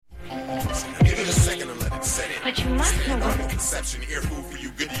But you must know Normal conception, ear food for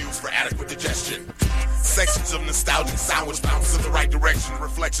you, good to use for adequate digestion. Sections of nostalgic sound which bounce in the right direction.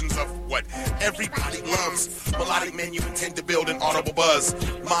 Reflections of what everybody loves. Melodic menu intend to build an audible buzz.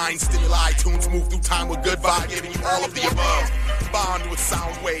 Mind stimuli, tunes move through time with good vibe, giving you all of the above. Bond with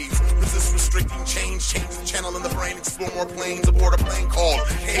sound waves. Resist restricting change. Change the channel in the brain. Explore more planes aboard a plane called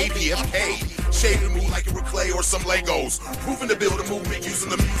KPFK. Shade and move like it were clay or some Legos. Proving to build a movement using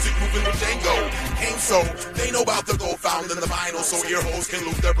the music, moving with Django. Came so, they know about the gold found in the vinyl, so ear holes can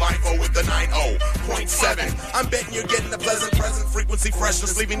lose their blindfold with the 90.7. I'm betting you're getting a pleasant present, frequency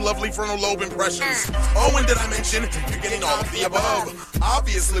freshness, leaving lovely frontal lobe impressions. Oh, and did I mention, you're getting all of the above.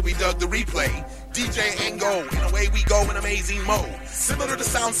 Obviously, we dug the replay. DJ and go, and away we go in amazing mode. Similar to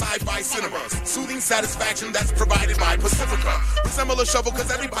sound sci-fi cinemas. Soothing satisfaction that's provided by Pacifica. Resemble a shovel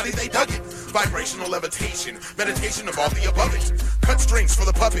cause everybody they dug it. Vibrational levitation, meditation of all the above it. Cut strings for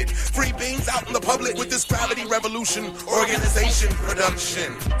the puppet. Free beings out in the public with this gravity revolution. Organization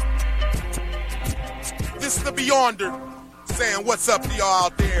production. This is the Beyonder. Saying what's up to y'all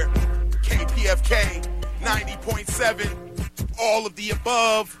out there. KPFK 90.7. All of the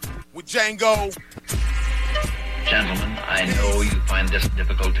above. With Django. Gentlemen, I know you find this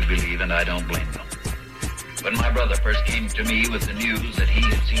difficult to believe, and I don't blame them. When my brother first came to me with the news that he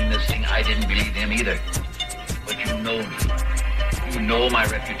had seen this thing, I didn't believe him either. But you know me. You know my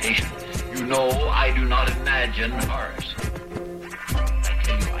reputation. You know I do not imagine horrors. I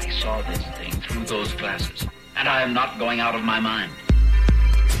tell you, I saw this thing through those glasses, and I am not going out of my mind.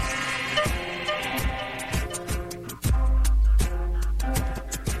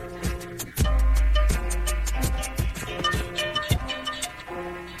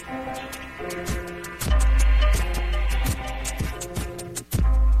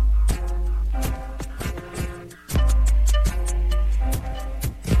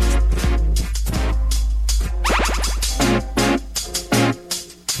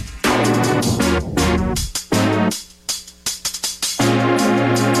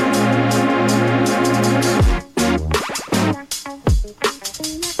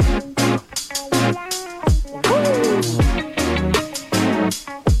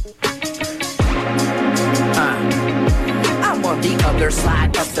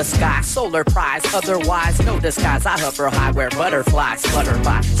 Solar prize, otherwise no disguise. I hover high where butterflies flutter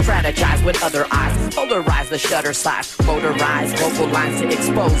by. Strategize with other eyes, polarize the shutter size. Motorize vocal lines to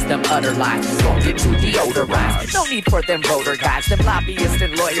expose them utter lies. Don't get too deodorized. No need for them voter guys. Them lobbyists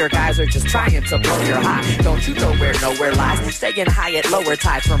and lawyer guys are just trying to blow your high. Don't you know where nowhere lies? Staying high at lower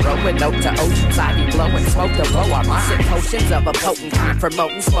tides from Roanoke to Oceans. I be blowing smoke to blow our minds. Potions of a potent kind,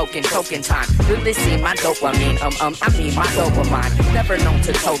 promoting smoking, token time. Really see my dopamine, I mean my dopamine. Never known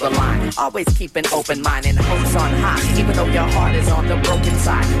to toe the line. Always keep an open mind and hopes on high. Even though your heart is on the broken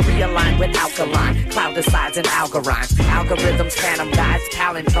side. Realign with alkaline, cloud decides and algorithms. Algorithms, phantom guides,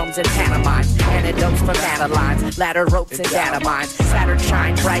 palindromes and pantomimes. Antidotes for lines, ladder ropes and data mines. Saturn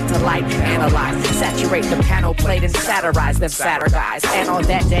shine bright to light, analyze. Saturate the panel plate and satirize them sadder guys. And on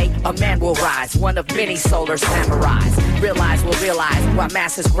that day, a man will rise. One of many solar samurais. Realize will realize why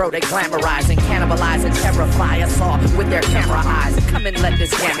masses grow to glamorize and cannibalize and terrify us all with their camera eyes. Come and let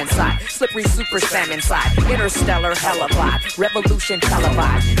this jam inside. Slippery super spam inside. Interstellar hella vibe. Revolution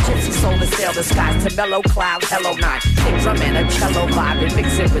televised. Gypsy soul to sail the skies to mellow cloud, hello night. Kick drum and a cello vibe and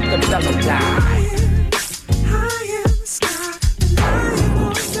mix it with the mellow die. High in the sky, and I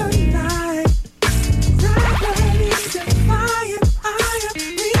want the night. Right ready to fly it, I am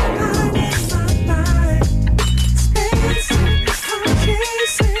realigning my mind. Space, I'm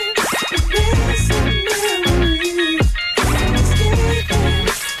chasing, missing memories. Escaping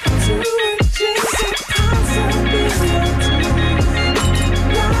to adjacent possibilities.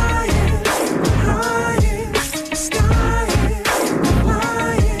 Flying high in the sky,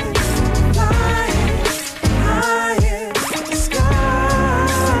 flying, flying.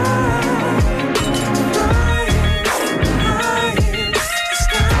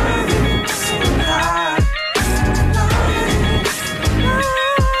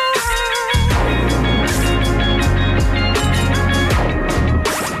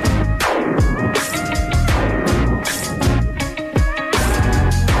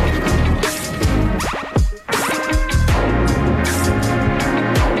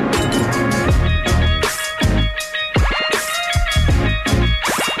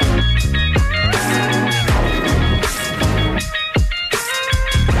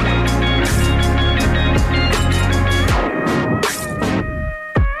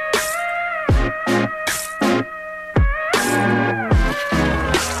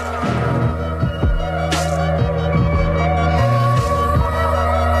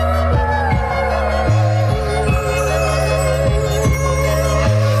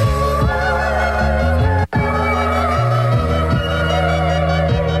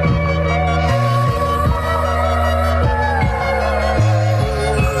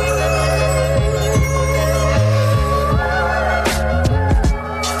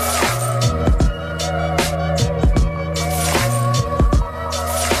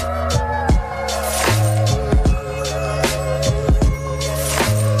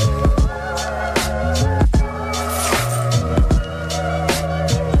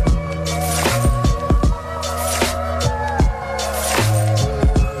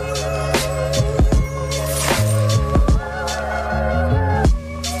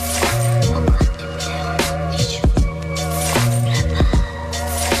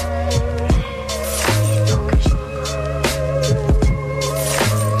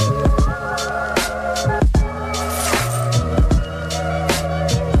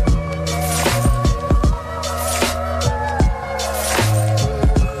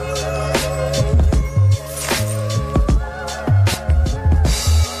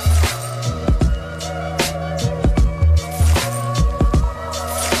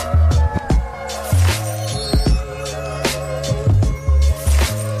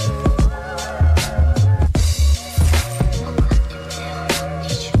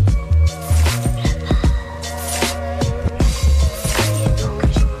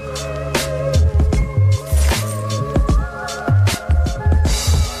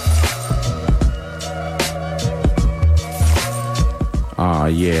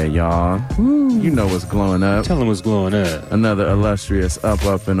 Yeah, y'all. You know what's glowing up. Tell them what's glowing up. Another illustrious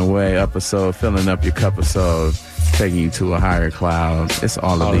up and away episode, filling up your cup of soul, taking you to a higher cloud. It's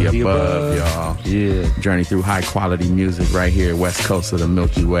all of the above, y'all. Yeah. Journey through high quality music right here, west coast of the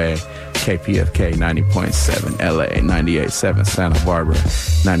Milky Way. KPFK 90.7 LA, 98.7 Santa Barbara,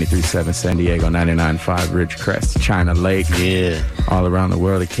 93.7 San Diego, 99.5 Ridgecrest, China Lake. Yeah. All around the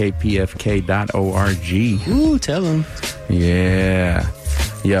world at kpfk.org. Ooh, tell them. Yeah.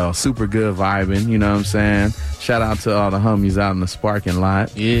 Yo, super good vibing, you know what I'm saying? Shout out to all the homies out in the Sparking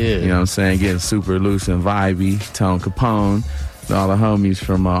Lot. Yeah. You know what I'm saying? Getting super loose and vibey. Tone Capone. All the homies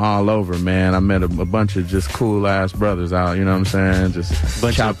from all over, man. I met a bunch of just cool-ass brothers out, you know what I'm saying?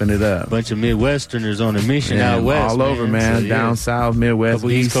 Just chopping it up. Bunch of Midwesterners on a mission out west, all over, man. So, Down south, Midwest,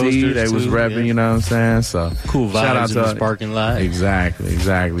 BC. They was repping, you know what I'm saying? So cool vibes shout out in to the Sparking Lot.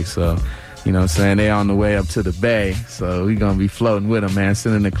 Exactly. So, you know what I'm saying? They on the way up to the Bay, so we gonna be floating with them, man.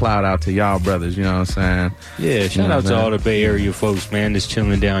 Sending the cloud out to y'all brothers, you know what I'm saying? Yeah, shout out to all the Bay Area folks, man, that's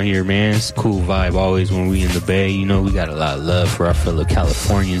chilling down here, man. It's a cool vibe always when we in the Bay. You know, we got a lot of love for our fellow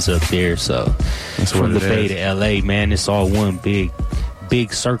Californians up there, so that's from the Bay to LA, man, it's all one big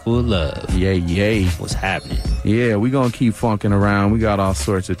circle of love. Yay. What's happening? Yeah, we gonna keep funking around. We got all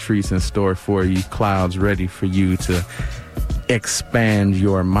sorts of treats in store for you, clouds ready for you to expand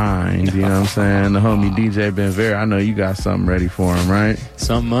your mind, you know what I'm saying? The homie DJ Benvera, I know you got something ready for him, right?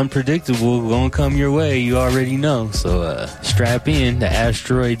 Something unpredictable gonna come your way, you already know. So strap in. The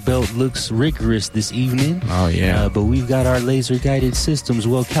asteroid belt looks rigorous this evening. Oh yeah. But we've got our laser guided systems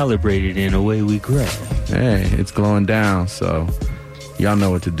well calibrated, and away we grow. Hey, it's glowing down, so y'all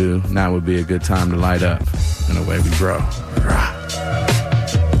know what to do. Now would be a good time to light up, and away we grow. Rah.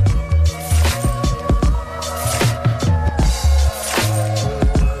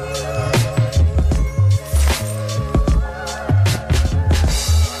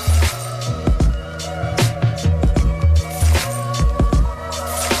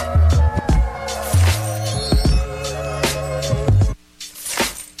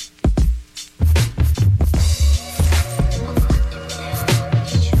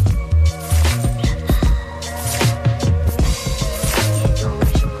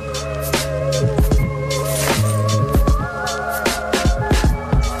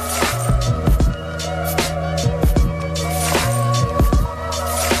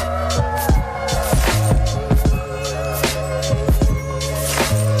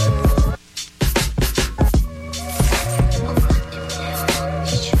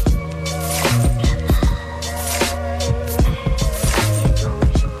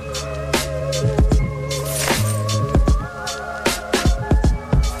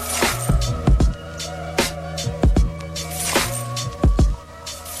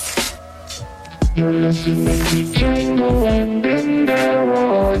 You're listening to Django and Binder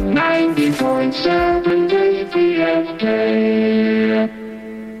on 90.7 KPFK.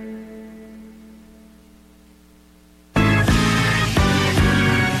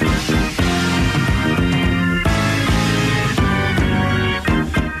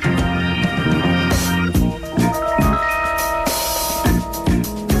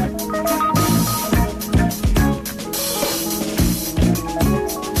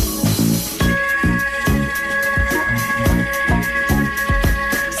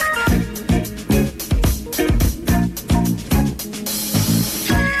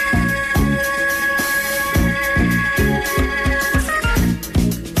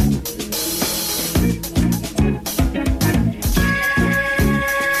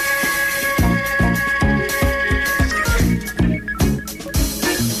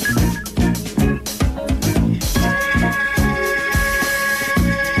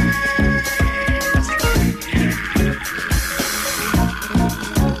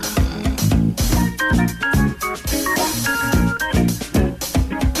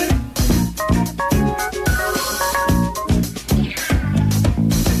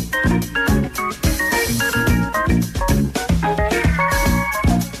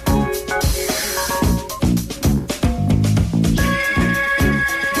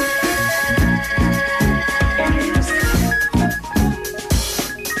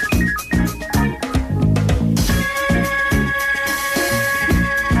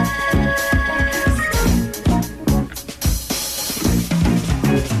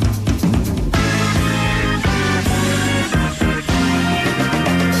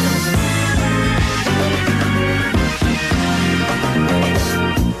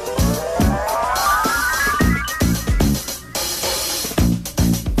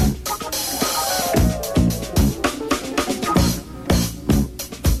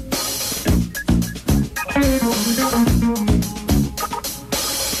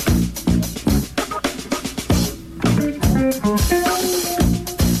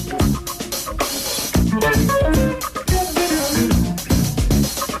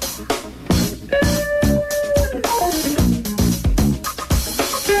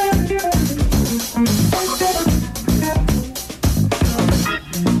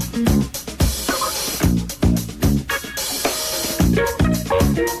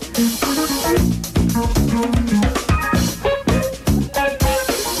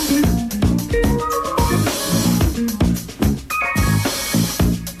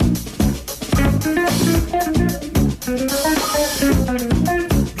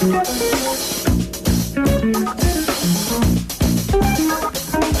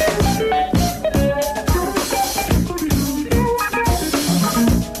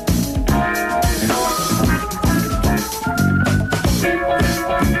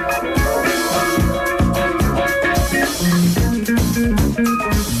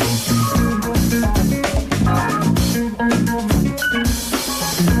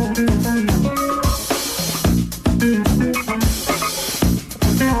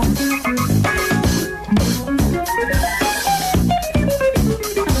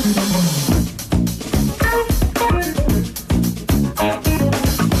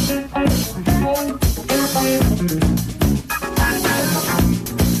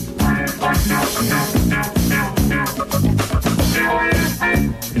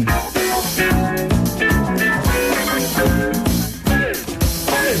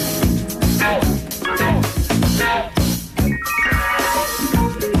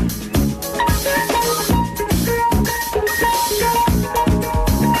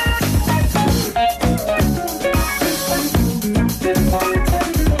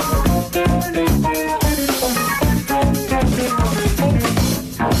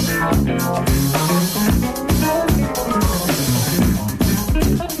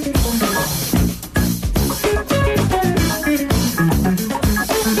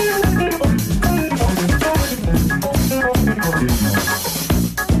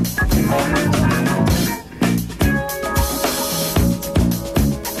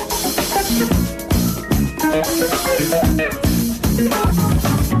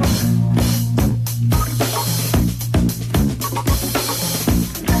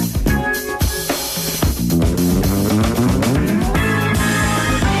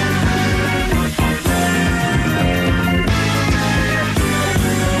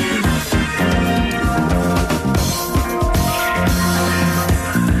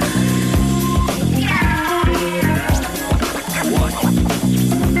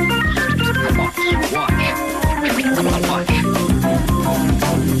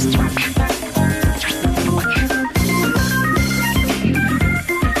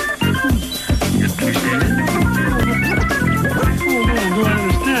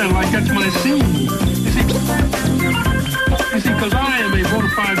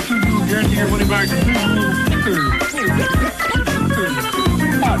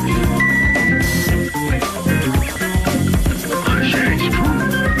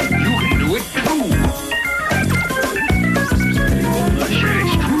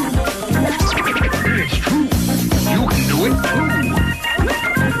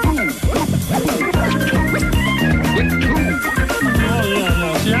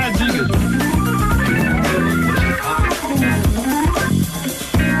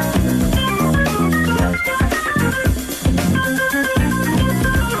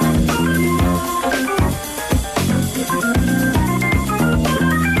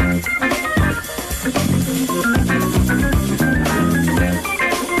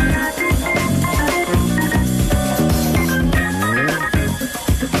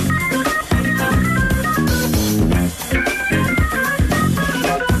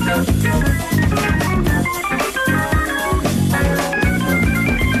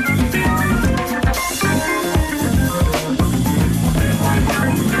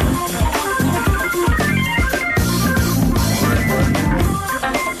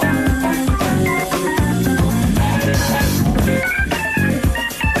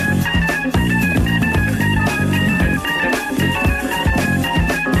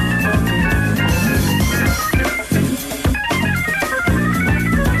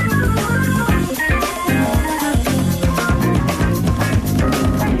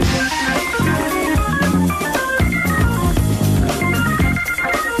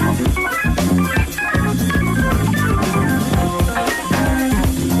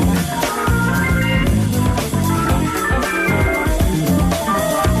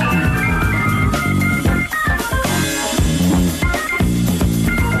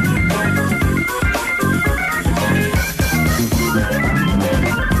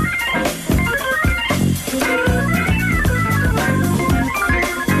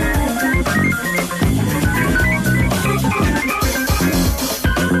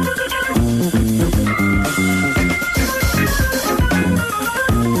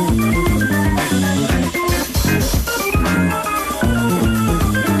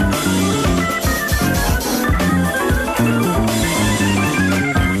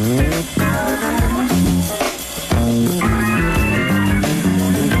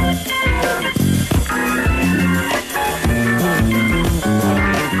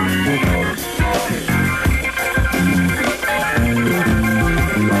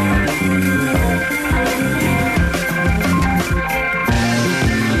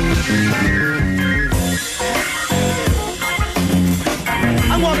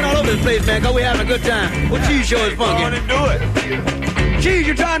 this place, man, because we're having a good time. What Cheese show is funky? Go on and do it. Cheese,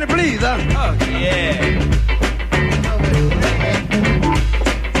 you're trying to please, huh? Oh, yeah.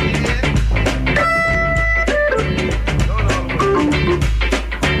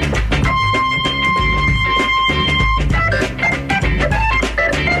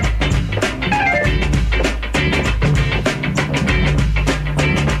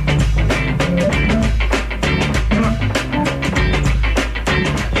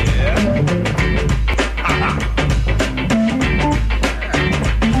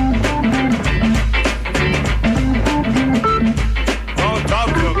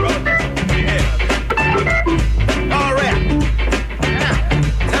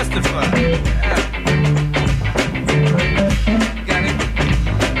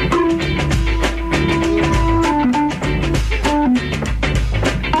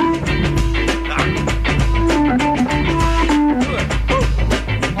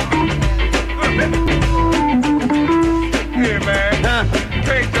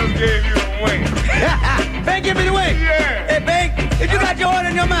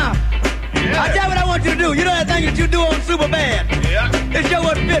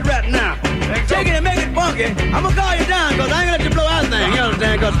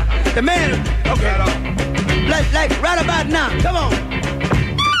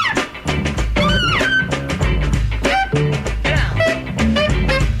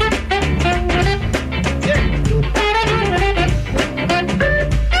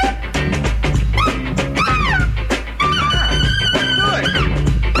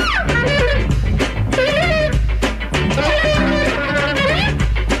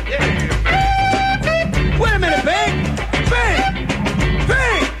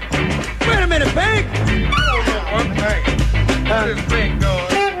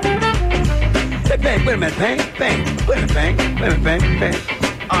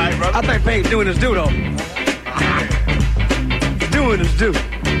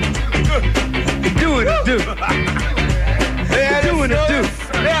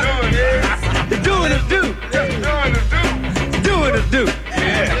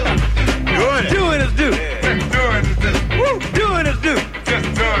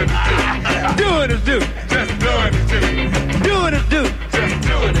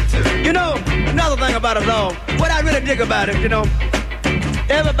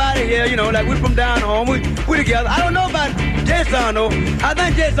 I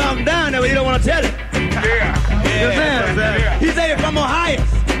think Jason from down there, but he don't want to tell it. Yeah. You know what I'm saying? He say he's from Ohio.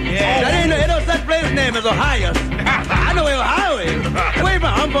 Yeah. That ain't no such place name as Ohio. I know where Ohio is. Where you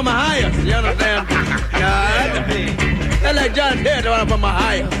from? I'm from Ohio. You understand? That's like John Terry, I'm from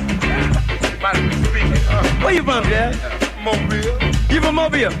Ohio. Where you from, Jeff? Mobile. You from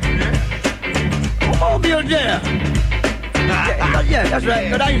Mobile? Yeah. Mobile, Jeff. Yeah, that's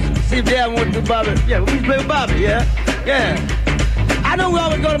right. But I used to see Jeff went to Bobby. Yeah, we used to play with Bobby, yeah? Yeah. I know we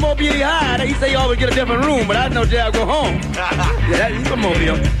always go to Mobile High. He say you always get a different room, but I know Jeff go home. Yeah, he's from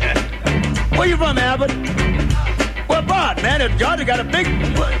Mobile. Where you from, Albert? What part, man? Georgia got a big...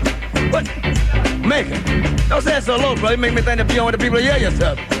 What? Macon. Don't say it so low, bro. You make me think that you don't want the people to hear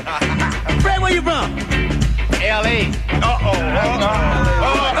yourself. Fred, where you from? L.A. Uh-oh.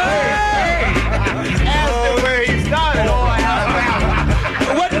 Hey! Ask him where he started. Lower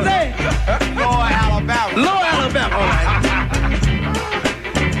Alabama. What'd you say? Lower Alabama. Lower Alabama. All right.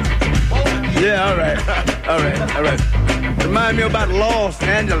 Yeah, all right. Remind me about Los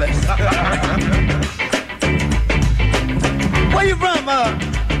Angeles. Where you from?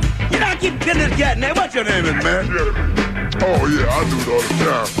 You know, I keep getting this cat name. What's your name, man? Oh, yeah, I do it all the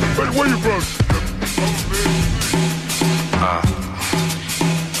time. But where you from?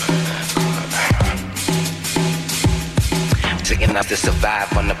 Taking up to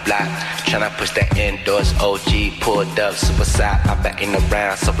survive on the block. Tryna push that indoors. OG pulled up, super side. I'm backing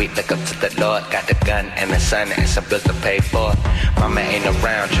around, so we look up to the Lord. Got the gun and the sun and some bills to pay for. Mama ain't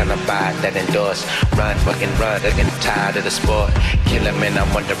around, tryna buy that indoors. Run, fucking run, looking tired of the sport. Kill him and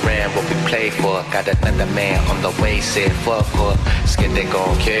I'm wondering what we play for. Got another man on the way, said fuck court. Skid they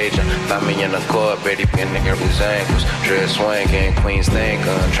gon' cage him. Find me in the court, ready for nigga his ankles. Dress swinging, Queens thinking.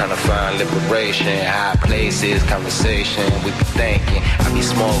 Tryna find liberation, high places, conversation. We be thinking, I be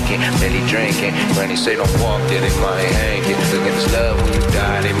smoking, barely drinking. Granny say don't walk there, they might hang it. Look at this love when you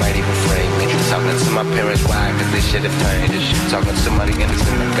die, they might even frame me. Talking to my parents, why? Cause they should have changed this shit. Talking to money and it's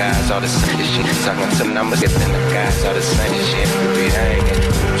in the guys, all the same shit. Talking to numbers, it's in the guys, all the same shit. We be hanging,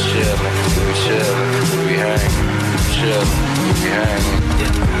 we be chillin', we be chillin', we be hanging, we be chillin', we be hanging.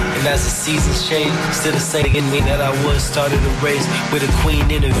 And as the seasons change. Still the same in me that I was, started a race. With a queen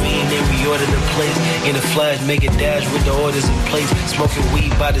intervened and reordered the place. In a flash, make a dash with the orders in place. Smoking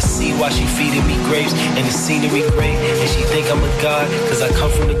weed by the sea while she feeding me grapes. And the scenery great, and she think I'm a god. Cause I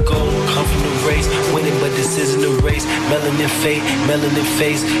come from the goal, come from the race. Winning, but this isn't a race. Melanin fate, melanin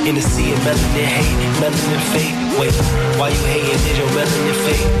face. In the sea of melanin hate, melanin fate. Wait, why you hating? Is your melanin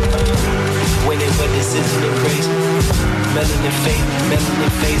fate? Winning, but this isn't a race. Melanin fate,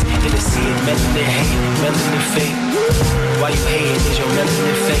 melanin face. In the sea of melanin hate, melanin fate. Why you hating? Is your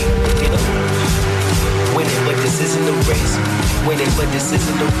melanin fate? Winning, but this isn't a race. Winning, but this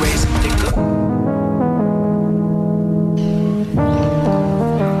isn't a race.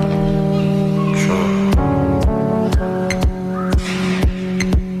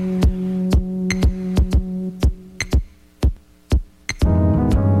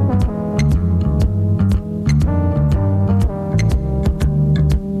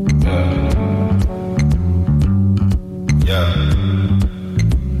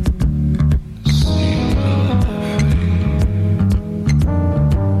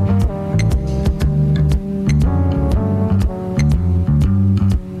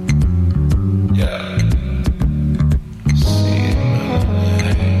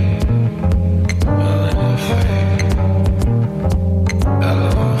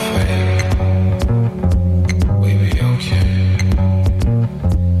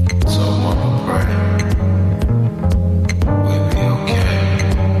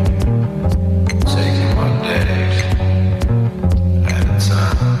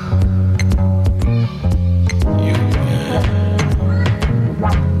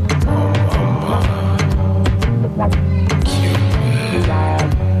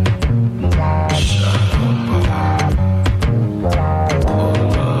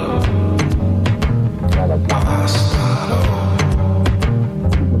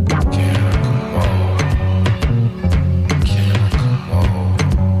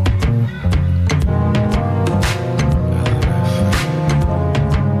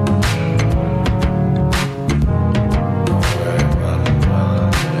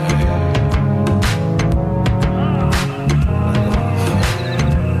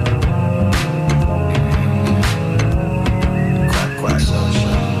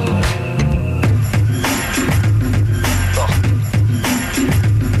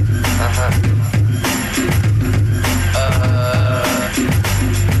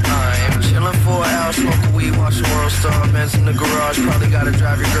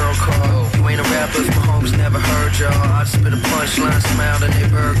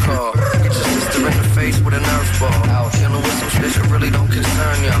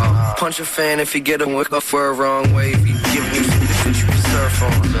 If you get him with a fur wrong way, if he giving you some shit you can surf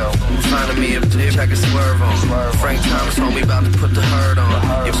on. Finding me a bitch I can swerve on. Frank Thomas homie about to put the hurt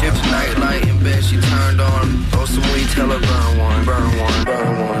on. Your chips nightlight in bed she turned on. Throw some weed, tell her burn one, burn one,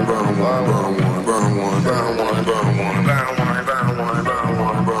 burn one, burn one, burn one, burn one, burn one, burn one, burn one, burn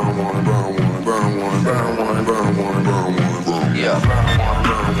one, burn one, burn one, burn one, burn one, burn one, burn one, burn one, yeah, burn one,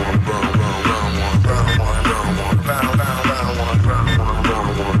 burn one, burn one, burn one, burn one, burn one, burn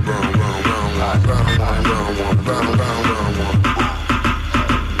one, burn one, burn one, burn one, burn one.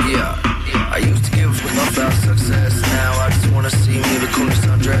 Yeah, I used to give about success. Now I just wanna see me the coolest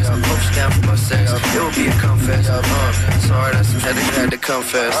undressed. Post down for my sex. It will be a confess. Sorry, that's some shit I had to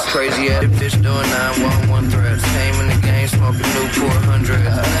confess. Crazy ass bitch doing 911 threats. Came in the game smoking Newport 100.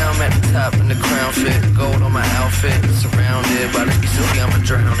 Now I'm at the top in the crown fit. Gold on my outfit. Surrounded by the city, I'ma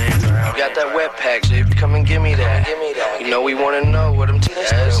drown in. Got that wet pack shit. Come and give me that. You know we wanna know what I'm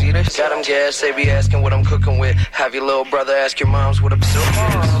tasting. Got them gas, they be asking what I'm cooking with. Have your little brother ask your moms what I'm silk is.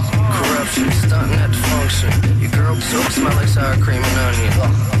 Corruption, stunting at the function. Your girl silk smell like sour cream and onion.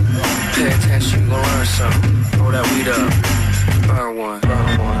 Pay attention, you gon' learn something. Throw that weed up. Burn one.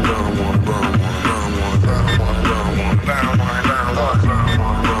 Burn one, burn one, burn one, burn one, burn one, burn one, burn one, burn one,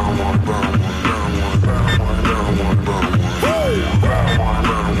 burn one, burn one, burn one, burn one, burn one, burn one, burn one.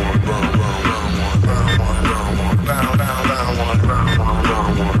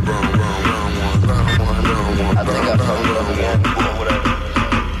 I think I fucked it up again. Whatever.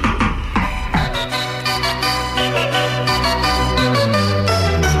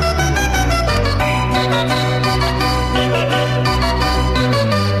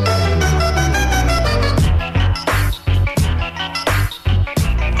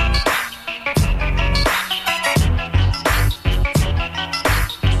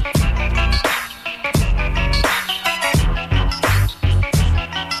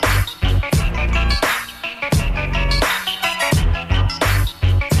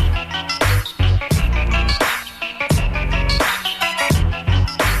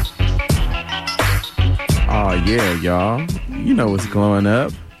 Yeah, y'all. You know what's glowing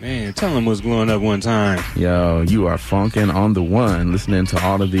up. Man, tell him what's glowing up one time. Yo, you are funkin' on the one, listening to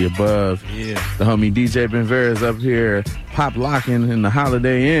all of the above. Yeah. The homie DJ Ben Vera is up here pop locking in the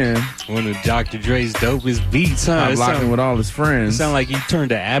Holiday Inn. One of Dr. Dre's dopest beats, huh? Pop locking with all his friends. It sound like he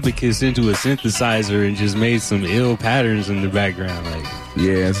turned the Abacus into a synthesizer and just made some ill patterns in the background. Like,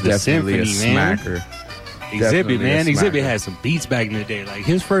 yeah, it's definitely symphony, a man. smacker. Exhibit, man. Exhibit smacker. had some beats back in the day. Like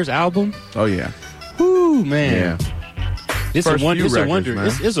his first album. Oh, yeah. Whoo, man. Yeah. It's First a wonder. few It's a records, wonder.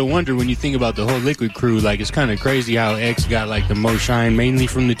 man. It's a wonder when you think about the whole Liquid crew. Like it's kind of crazy how X got like the most shine mainly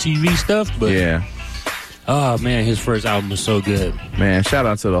from the TV stuff. But Yeah. oh man, his first album was so good. Man, shout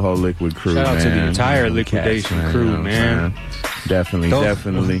out to the whole Liquid crew, Shout out to the man. entire You know, Liquidation cats, crew, you know what I'm man. saying?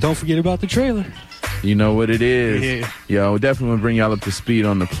 Definitely. Don't forget about the trailer. You know what it is. Yeah. Yo, definitely want to bring y'all up to speed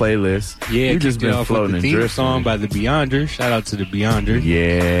on the playlist. Yeah, you just kicked it been off floating with the and theme drifting. song by the Beyonder. Shout out to the Beyonder.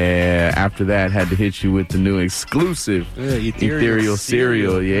 Yeah. After that, had to hit you with the new exclusive Ethereal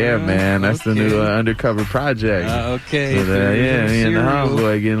Cereal. Yeah, man. That's the new undercover project. Okay. So, yeah, me and the Cereal.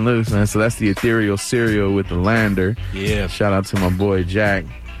 homeboy getting loose, man. So that's the Ethereal Cereal with the Lander. Yeah. Shout out to my boy Jack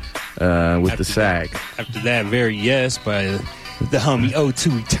with the sack. After that, Very Yes by the homie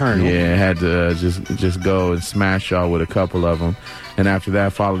O2 Eternal. Yeah, had to just go and smash y'all with a couple of them. And after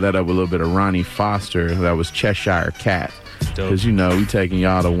that, followed that up with a little bit of Ronnie Foster. That was Cheshire Cat. Because, you know, we taking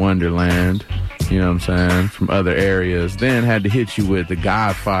y'all to Wonderland, you know what I'm saying, from other areas. Then had to hit you with the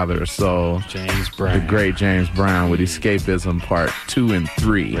Godfather of Soul. James Brown. The great James Brown with Escapism Part 2 and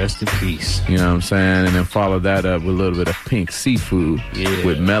 3. Rest in peace. You know what I'm saying? And then followed that up with a little bit of Pink Seafood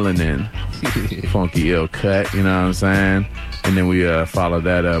with Melanin. Funky Ill Cut, you know what I'm saying? And then we followed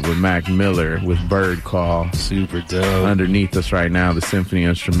that up with Mac Miller with Bird Call. Super dope. Underneath us right now, the Symphony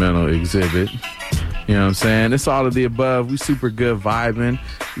Instrumental Exhibit. You know what I'm saying? It's all of the above. We super good vibing.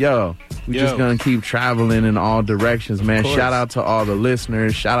 Yo, we just gonna keep traveling in all directions, man. Shout out to all the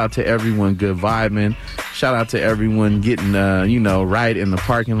listeners. Shout out to everyone good vibing. Shout out to everyone getting, right in the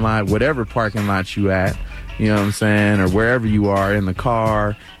parking lot, whatever parking lot you at. You know what I'm saying? Or wherever you are, in the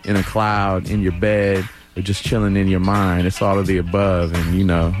car, in a cloud, in your bed, or just chilling in your mind. It's all of the above.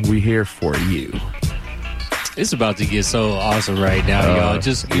 And, we here for you. It's about to get so awesome right now, y'all.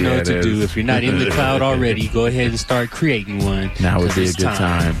 Just, you know what to do. If you're not in the cloud already, go ahead and start creating one. Now would be a good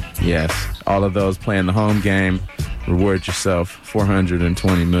time. Yes. All of those playing the home game, reward yourself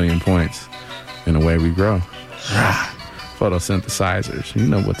 420 million points. And away we grow. Photosynthesizers. You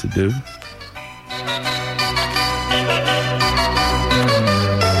know what to do.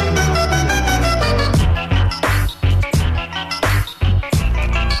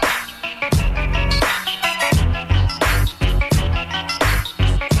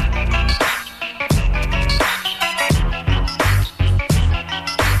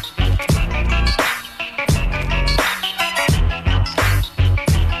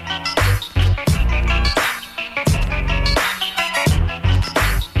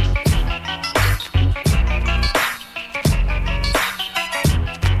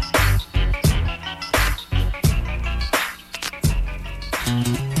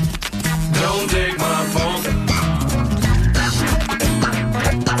 Don't take my phone.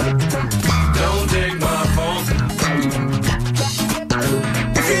 Don't take my phone.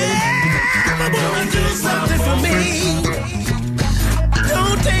 Don't do something for me.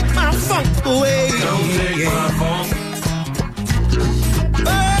 Don't take my funk away. Don't take my phone.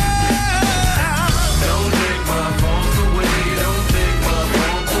 Don't take my phone away. Don't take my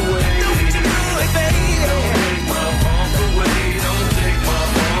phone away. Don't do it, baby. Don't take my phone away. Don't take my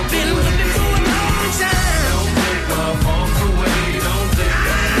phone away. Been looking for a long time. Don't take my phone away. Don't take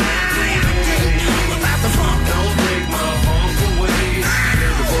my phone away. Everything about the funk. Don't take my phone away.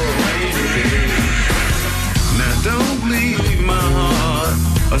 Now don't leave my heart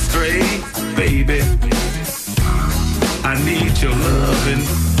astray, baby. I need your loving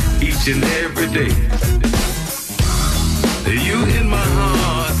each and every day. You in my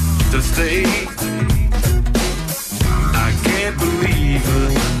heart to stay. I can't believe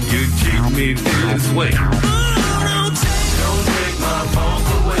you treat me this way. Don't take my phone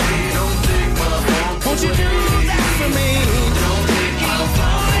away. Don't take my phone away. Won't you do that for me? Don't take my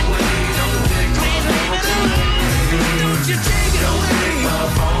phone away. Don't take my phone away. Don't you take it away. Don't take my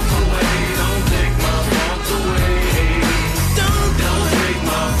phone away. Don't take my phone away. Don't take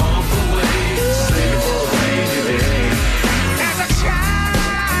my phone away. Say it for me, baby. As a child,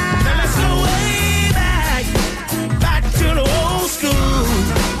 now let's go way back to the old school.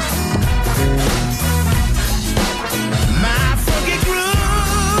 My funky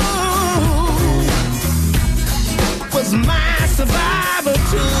groove was my survival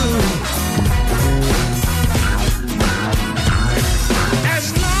too.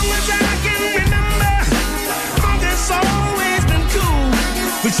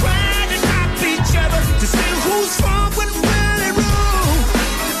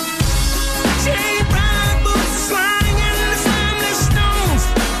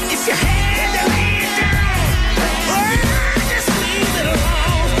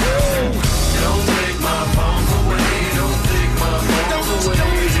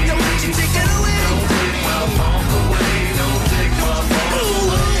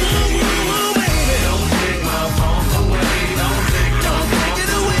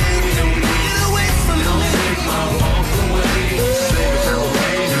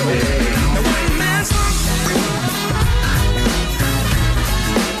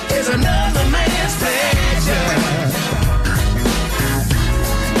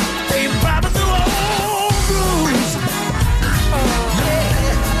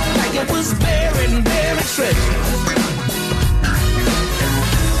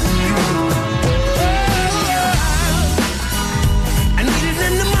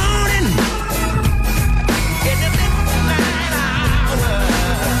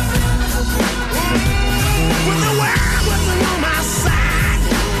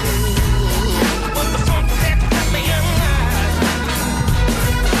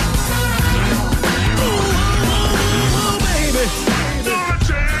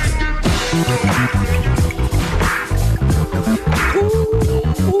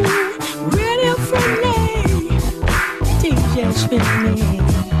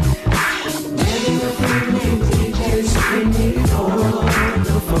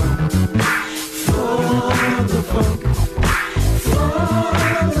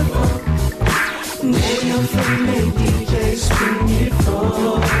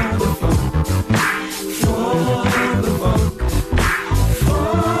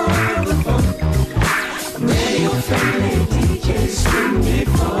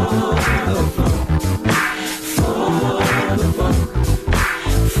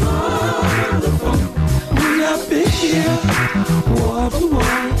 Wall to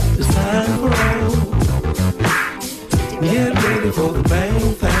wall, it's time for all. Get ready for the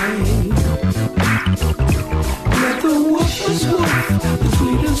bang thing. Let the whoopers whoop, the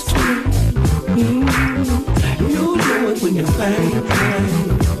tweeters tweet. You'll know it when you bang bang.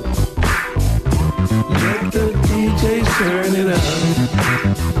 Let the DJ turn it up.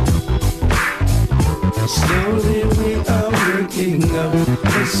 Slowly we are working up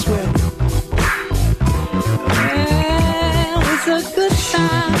the sweat. Well, it's a good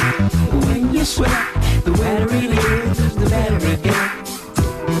time when you sweat. The wetter it is, the better it gets.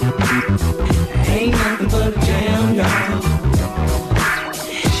 Ain't nothing but a jam, y'all.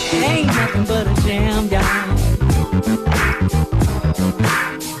 Ain't nothing but a jam, y'all.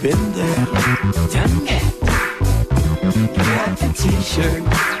 Been there, done that. Got the t-shirt.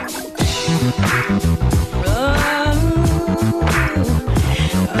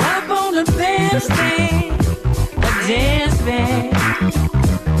 Up on the bandstand, a dance band,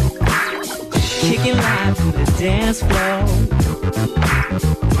 kicking live to the dance floor,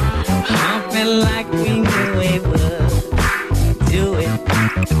 humping like we knew it would, do it,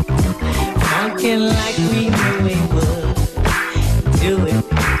 funkin' like we knew it would, do it.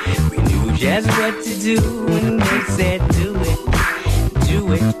 We knew just what to do when they said do it, do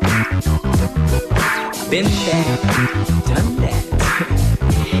it. Been there, done that.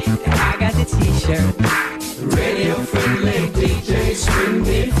 I got the t-shirt. Radio friendly DJ, swing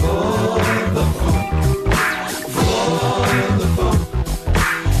me for the funk. For the funk.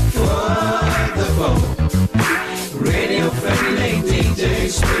 For the funk. Radio friendly DJ,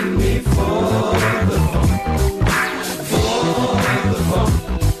 swing me for the funk. For the funk.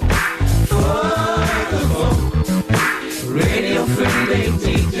 For the funk. Radio friendly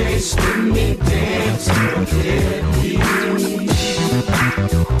DJ, swing me dance for the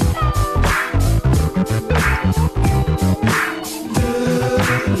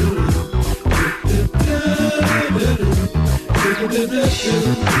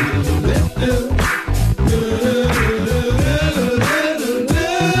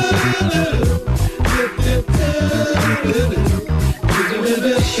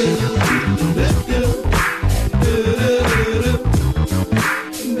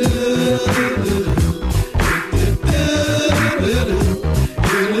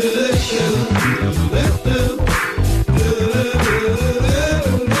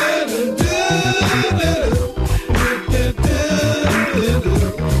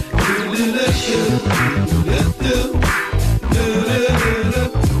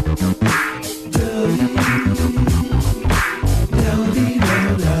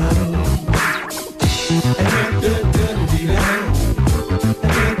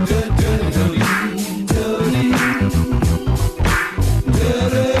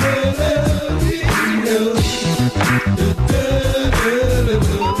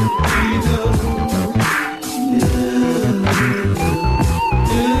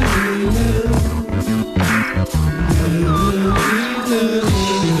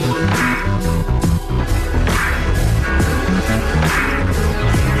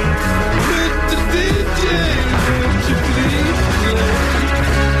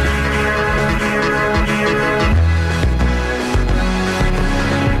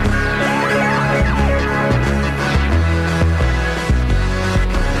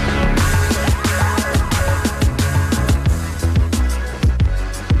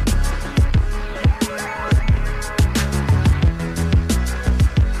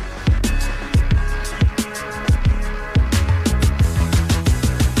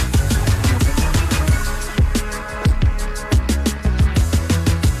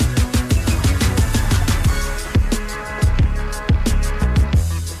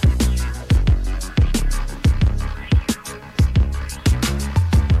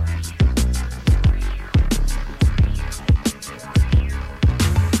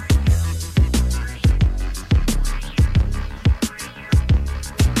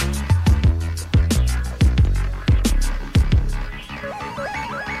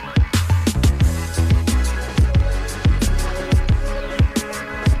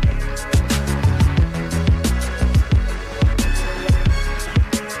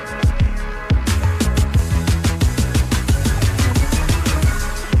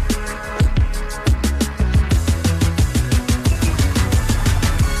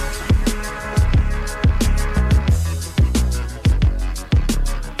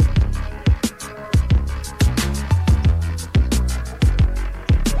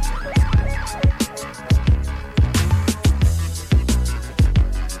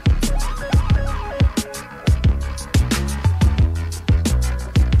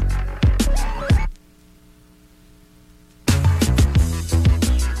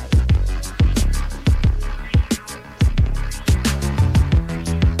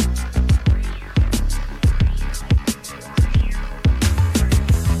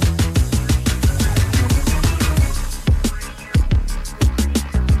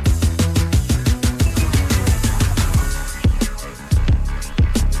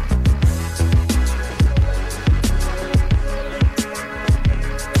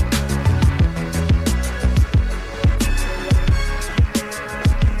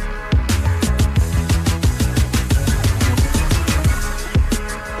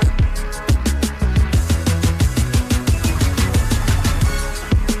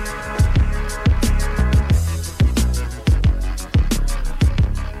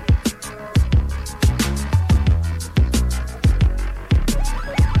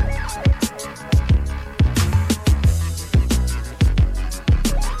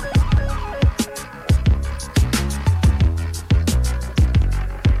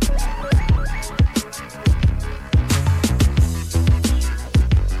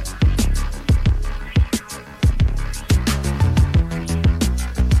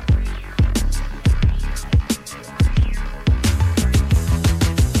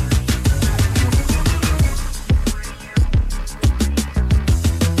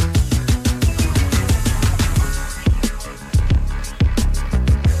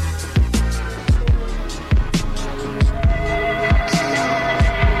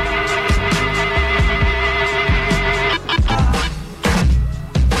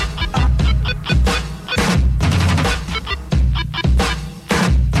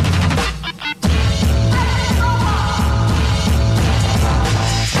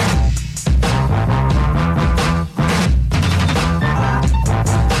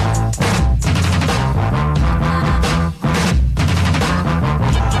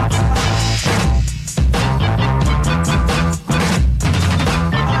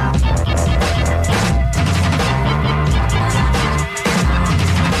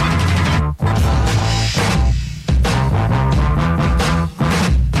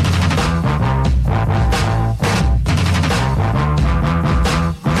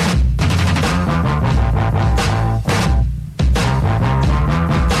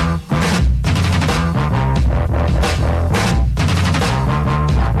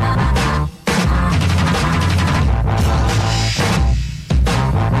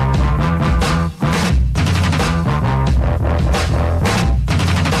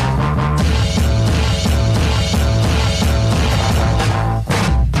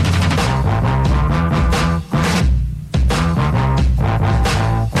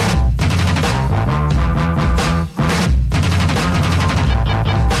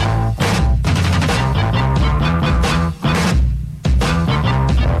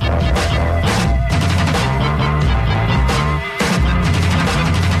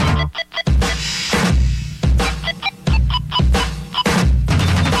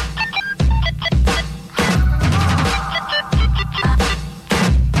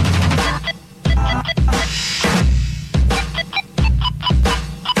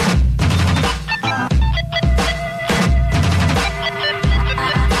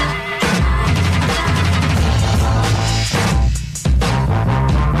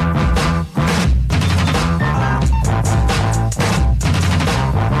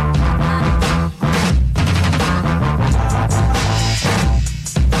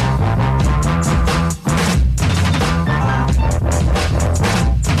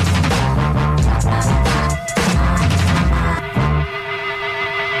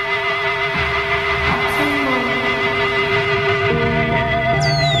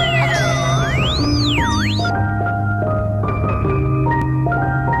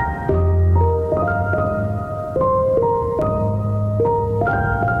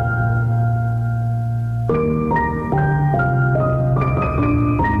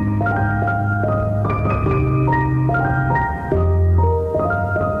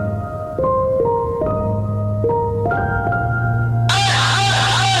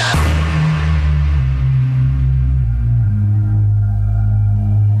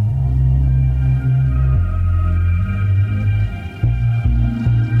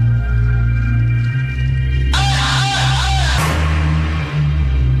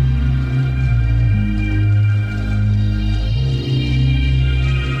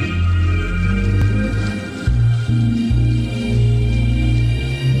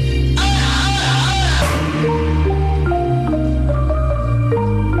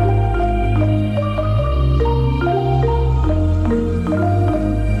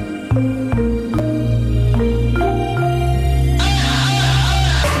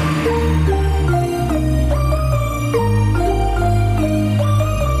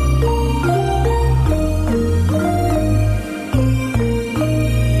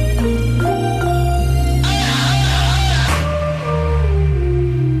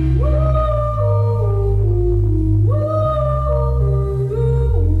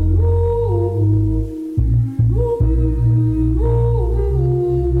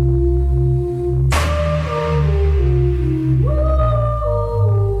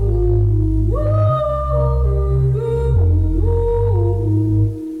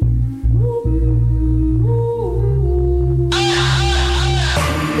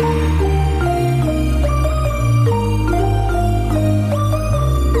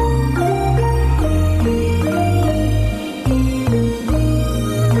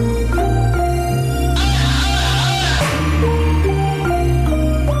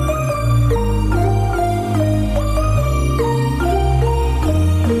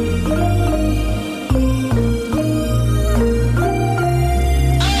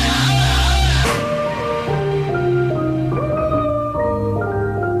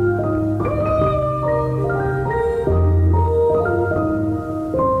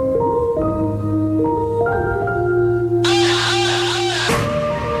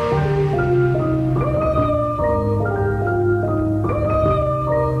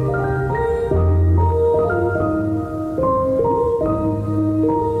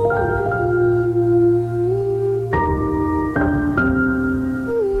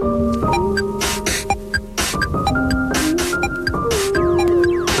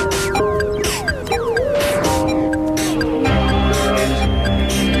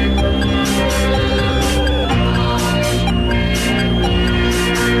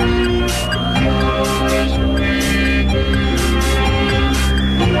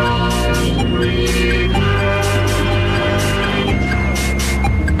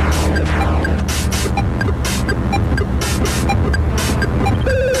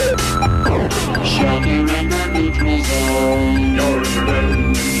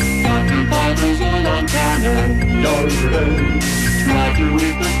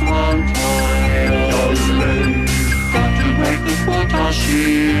what I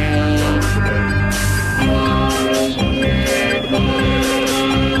shield.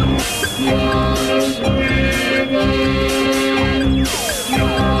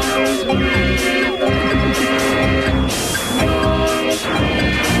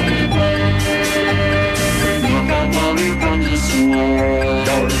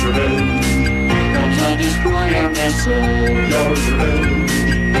 Yours revenge.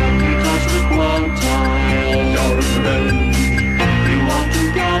 You touch with one time. Yours revenge. You want to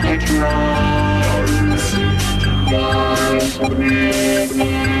get it right. Yours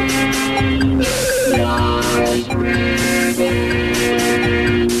revenge. Yours revenge.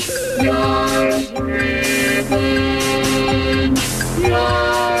 Yours revenge.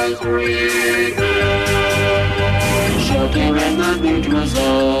 Yours revenge. Shelter in the neutral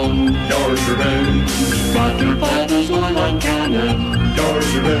zone. Yours revenge. Dr. Pepper's one cannon. Yours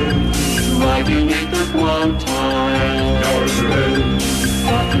revenge. Riding it with one time. Yours revenge.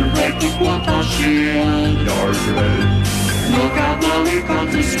 Dr. Break the quota shield. Yours revenge. Look out now, here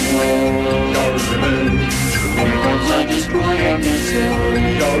comes the squirrel. Yours revenge. Here comes a destroyer missile.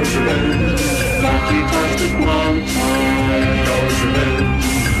 Yours revenge. Dr. touched it one time. Yours revenge.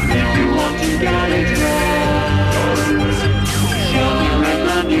 If you want to get it right. Yours revenge. Shelter in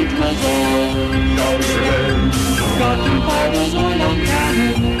the neutral zone. Yours revenge. Got to fighters oil on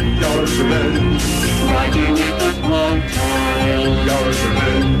cannon. Yours revenge. Riding it with one time. Yours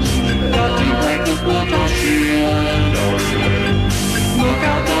revenge. Got to break the quota shield. Yours revenge. Look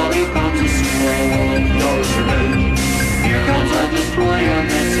out now, here comes a squirrel. Yours revenge. Here comes a destroyer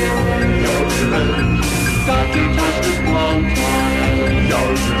missile. Yours revenge. Got to touch it one time.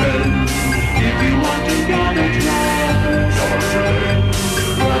 Yours revenge. If you want to get it right. Yours revenge.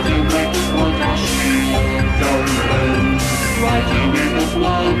 Got to break the quota shield. Yours revenge. Riding in the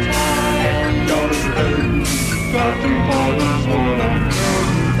slow time. Yours revenge. Got to father's one on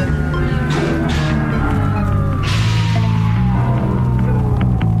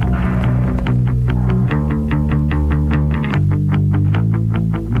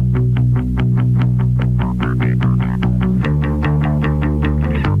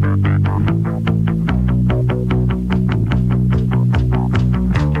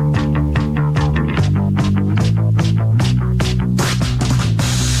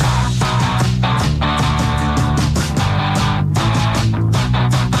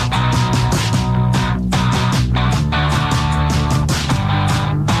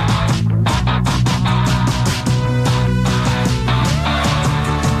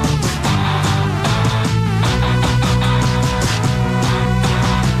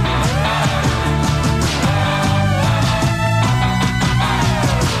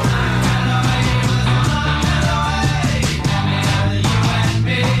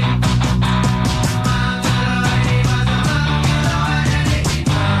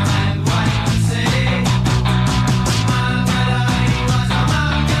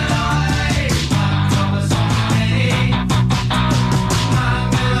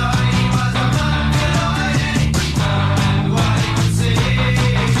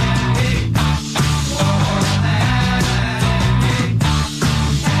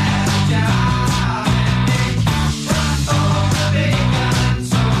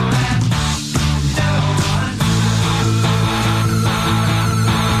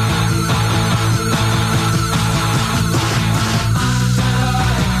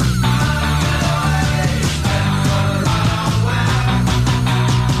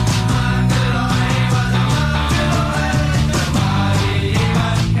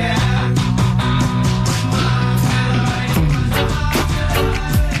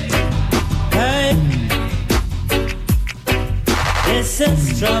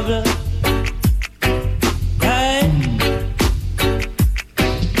trouble. Right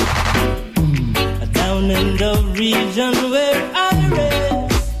down in the region where I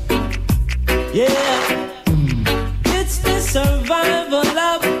raised, yeah, it's the survival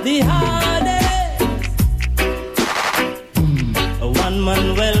of the hardest. One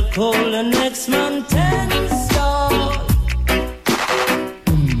man well cold, the next man 10 stall.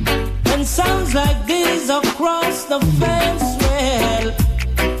 And sounds like these across the fence. Well,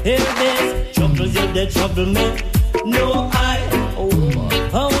 here it is, trouble you, the trouble me. No,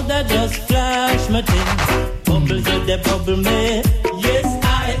 oh, that just flash my thing. Bubble you, the bubble me. Yes,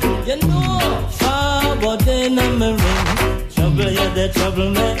 you know, forward in a ring. Trouble you, the trouble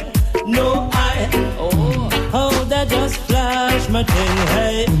me. No, oh, that just flash my thing.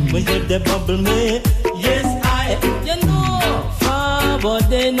 Hey, when you the bubble me. Yes, you know,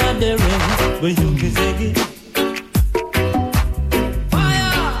 forward in a ring. When you can say it.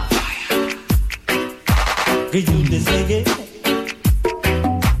 Give you the ziggy,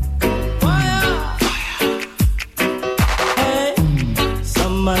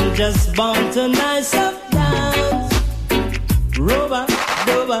 just born to nice up dance. Roba,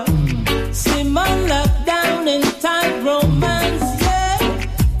 doba, see man locked down in tight romance. Yeah,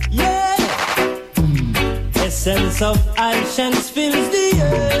 yeah. Essence of Aishans fills the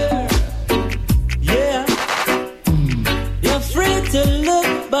air. Yeah, you're free to look,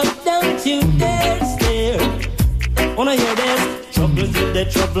 but don't you dare stare. Wanna hear this? Trouble with the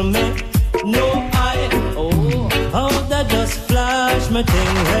trouble me. No, how that just flash my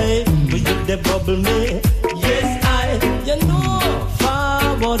thing, hey, will you the bubble me? Yes, you know,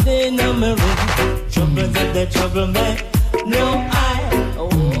 forward in a mirror. Trouble with the trouble me. No,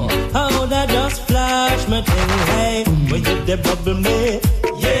 how that just flash my thing, hey, will you the bubble me?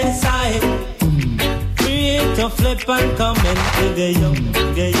 Yes, create a flip and come and get you.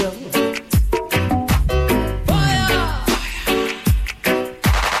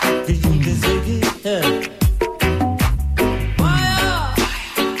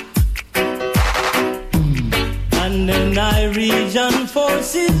 And then I region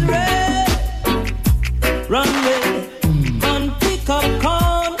forces red. Runway, and pick up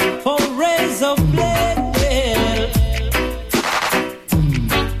corn for razor blade.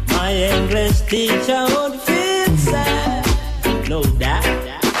 My English teacher would feel sad, no doubt.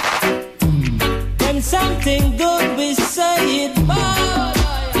 When something good we say it bad.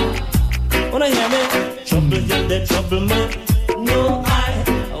 Wanna hear me? Trouble you, the trouble me. No,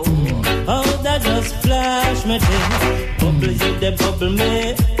 how that just flash me thing. Bubble you, the bubble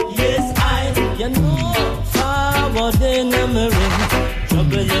me. Yes, you know, forward in a ring.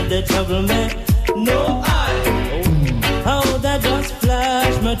 Trouble you, the trouble me. No, how that just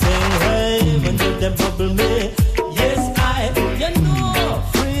flash me thing. Hey, when you the bubble me. Yes, you know,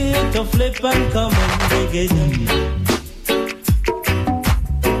 free to flip and come and dig it in.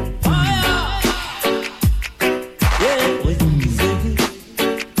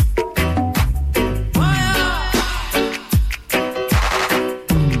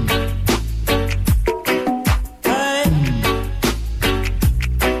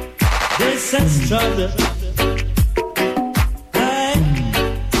 Trouble. Hey,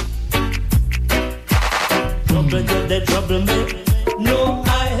 trouble, they trouble me. No,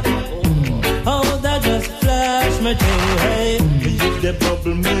 how that just flash me thing. Hey, you they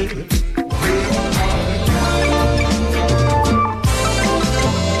trouble me.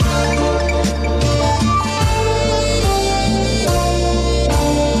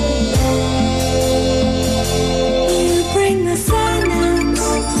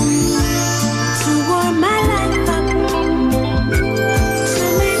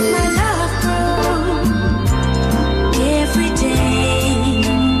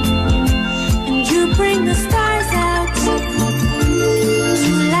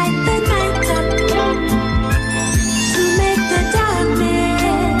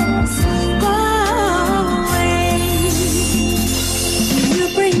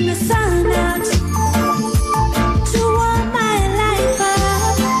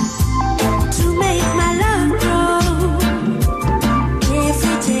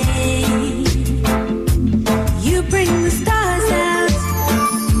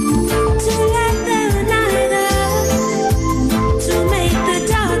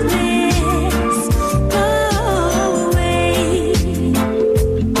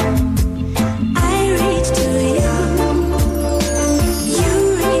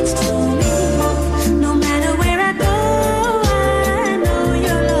 To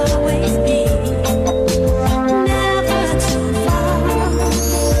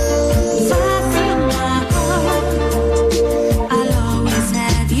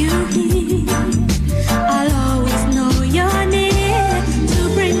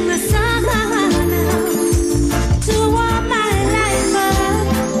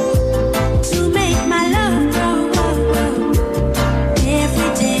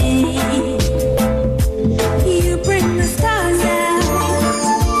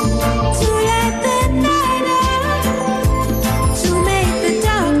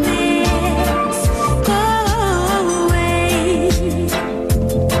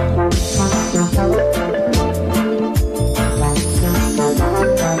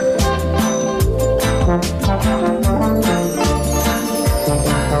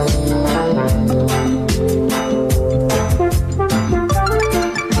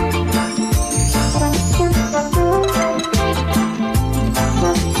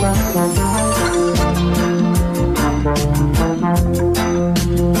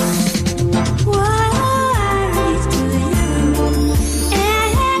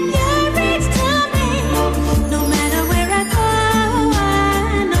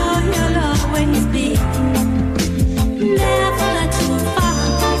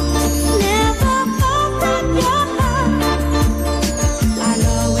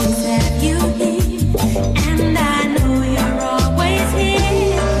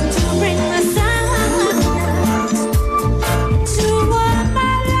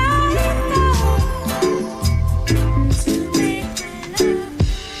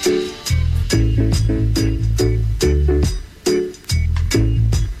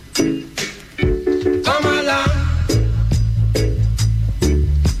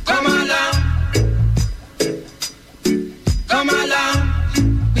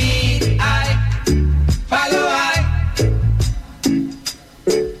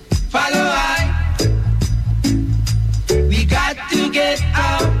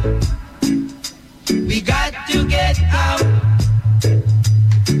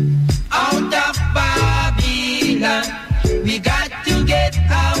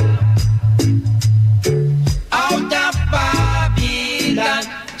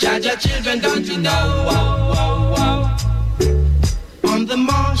children, don't you know? Whoa, whoa, whoa. On the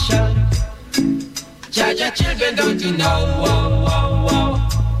Marshall, Jaja children, don't you know? Whoa, whoa, whoa.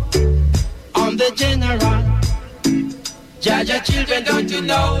 On the General, Jaja children, don't you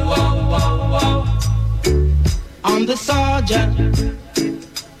know? Whoa, whoa, whoa. On the Sergeant,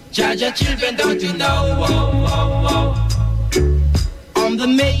 Jaja children, don't you know? Whoa, whoa, whoa. On the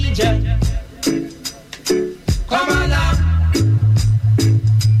Major, come along,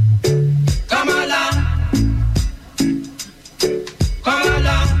 come along, come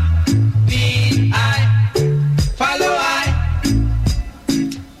along. Be I, follow I,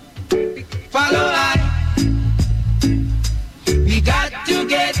 follow I. We got to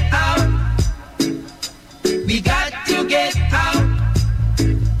get out. We got to get out.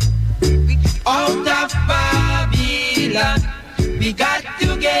 Out of Babylon. We got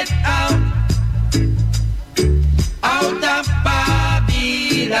to get out. Out of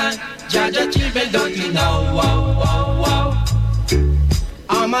Babylon. Jaja children, don't you know? Whoa, whoa, whoa.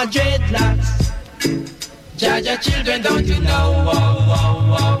 I'm a dreadlocks. Jaja children, don't you know? Whoa, whoa,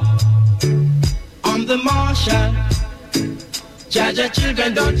 whoa. I'm the Marshal. Jaja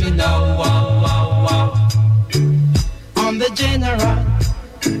children, don't you know? Whoa, whoa, whoa. I'm the General.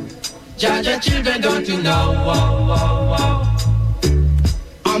 Jaja children, don't you know? Whoa, whoa, whoa.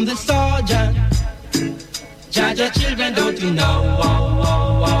 I'm the Sergeant. Jaja children, don't you know? Whoa,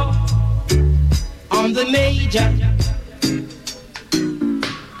 whoa, whoa. I'm the Major.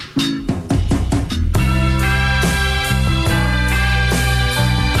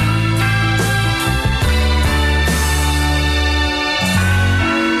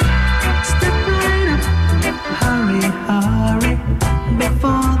 Hurry, hurry,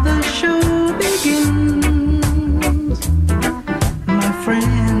 before the show begins, my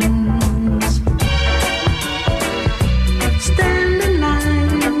friends. Stand in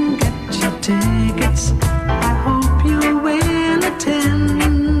line, get your tickets. I hope you will attend.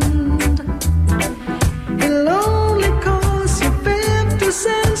 It'll only cost you 50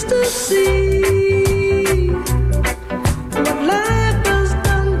 cents to see what life has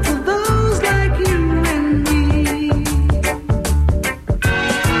done to those like you and me.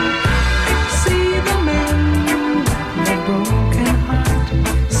 See the man with the broken heart.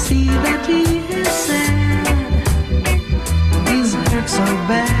 See that he is sad. He's hurt so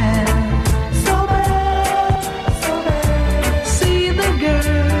bad, so bad, so bad. See the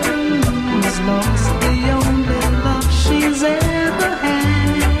girl who's lost the only love she's ever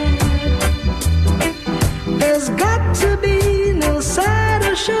had. There's got to be no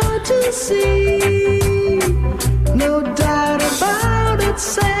sadder show to see. No doubt about it,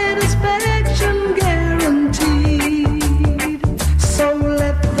 satisfaction guaranteed. So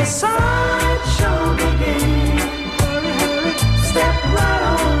let the sideshow begin. Hurry, hurry, step right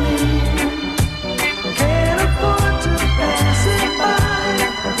on in. Can't afford to pass it by.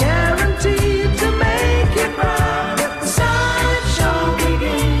 Guaranteed to make you cry. Let the sideshow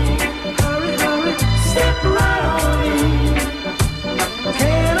begin. Hurry, hurry, step right on in.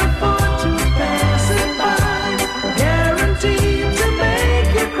 Can't afford to pass it by. Guaranteed to make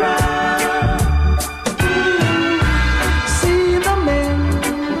you cry. See the man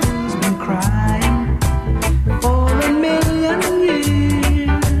who's been crying for a million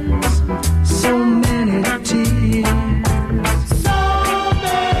years. So many tears. So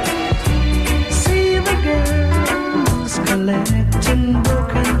many tears. See the girl who's collecting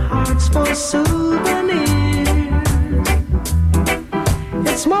broken hearts for souvenirs.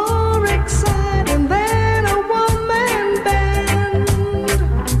 It's more exciting than a one-man band.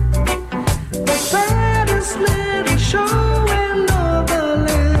 The fattest little show in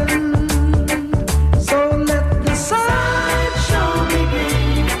Northern. So let the sideshow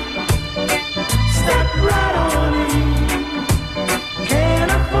begin. Step right on in.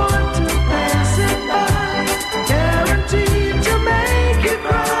 Can't afford to pass it by. Guaranteed to make you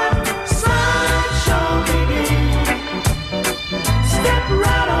cry. Sideshow.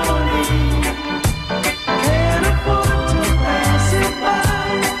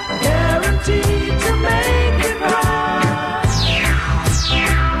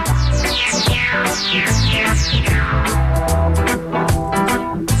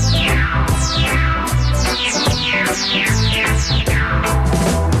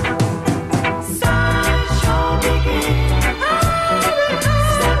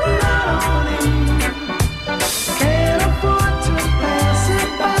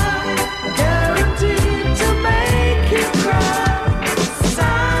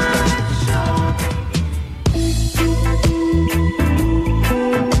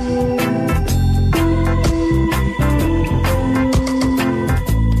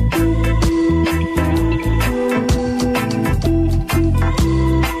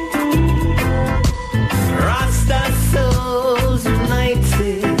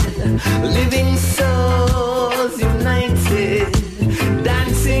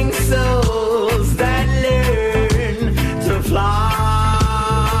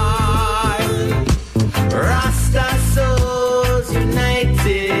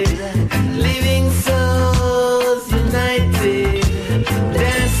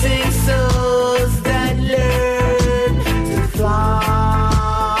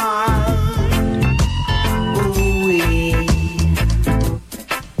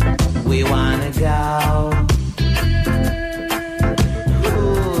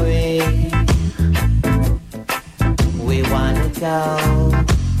 know.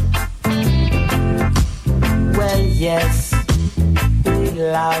 Well, yes, we'd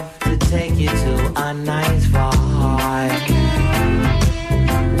love to take you to a nice vibe.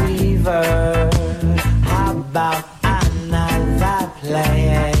 We've heard about another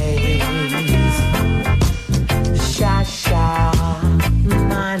place. Shasha,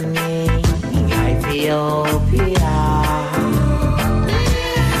 money, Ethiopia.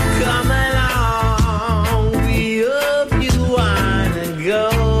 Come along, we hope you wanna go.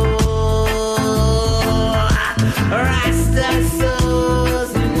 Rasta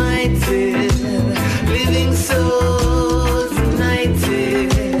souls united, living souls united,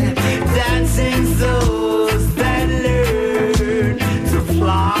 dancing souls that learn to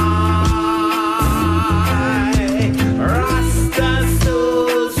fly. Rasta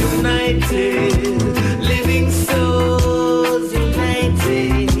souls united, living souls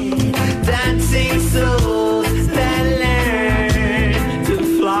united, dancing souls that learn to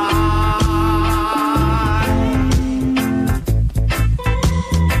fly.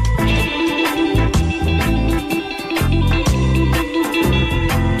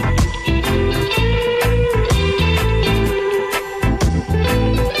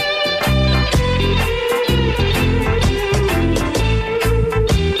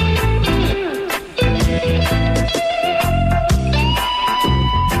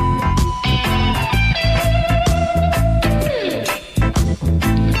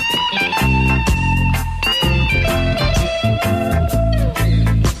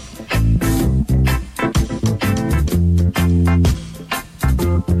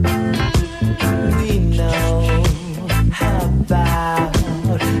 We know about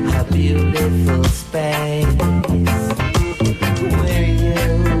a beautiful space where you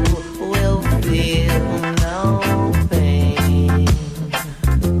will feel no pain.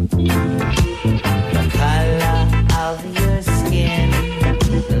 The color of your skin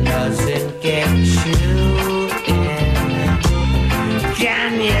doesn't get you in.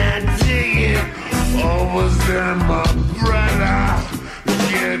 Can you dig it? What was that, my brother?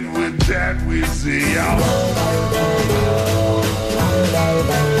 Get with that, we see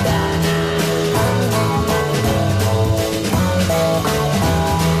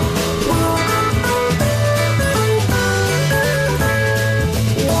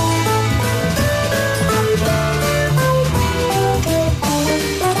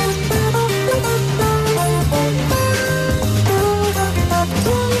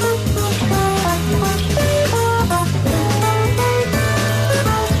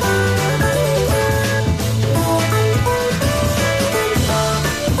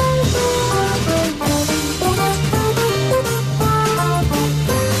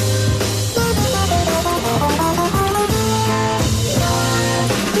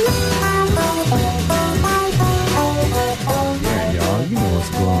Yeah, y'all, you know what's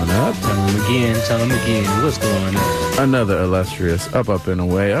going up. Tell them again, what's going on? Another illustrious Up and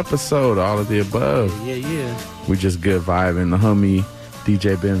Away episode, all of the above. Yeah. We just good vibing. The homie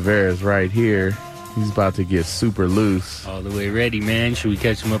DJ Ben Vera is right here. He's about to get super loose. All the way ready, man. Should we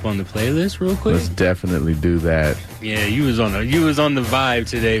catch him up on the playlist real quick? Let's definitely do that. Yeah, you was on the vibe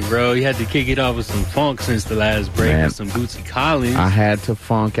today, bro. You had to kick it off with some funk since the last break Man, with some Bootsy Collins. I had to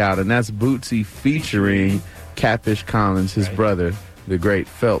funk out, and that's Bootsy featuring Catfish Collins, his brother, the great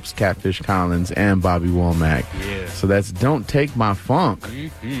Phelps Catfish Collins, and Bobby Womack. Yeah. So that's Don't Take My Funk.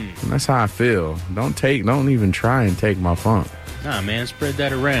 And that's how I feel. Don't even try and take my funk. Nah, man, spread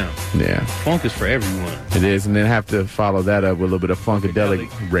that around. Yeah. Funk is for everyone. It is, and then have to follow that up with a little bit of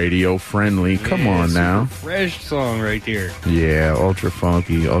Funkadelic, radio friendly. Come on now. Fresh song right there. Yeah, ultra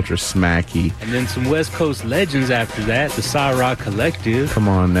funky, ultra smacky. And then some West Coast legends after that, the Cyrock Collective. Come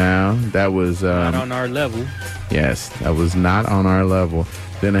on now. That was Not on our level. Yes, that was not on our level.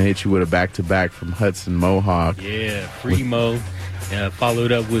 Then I hit you with a back-to-back from Hudson Mohawk. Yeah, Primo.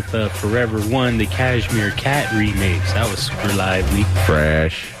 Followed up with Forever One, the Cashmere Cat remix. That was super lively.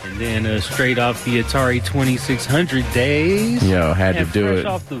 Fresh. And then straight off the Atari 2600 days. Yo, had to do fresh it.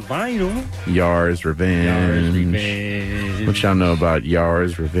 Off the vinyl. Yar's Revenge. What y'all know about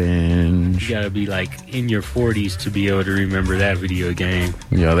Yar's Revenge? You gotta be like in your 40s to be able to remember that video game.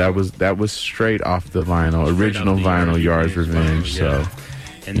 Yo, that was straight off the vinyl, original vinyl Yar's Revenge. So.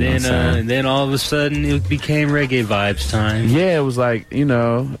 And then all of a sudden it became reggae vibes time. Yeah, it was like, it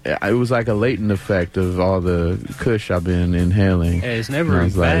was like a latent effect of all the kush I've been inhaling. Hey, it's never a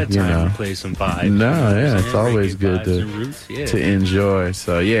bad time to play some vibes. No, yeah, it's always good to enjoy.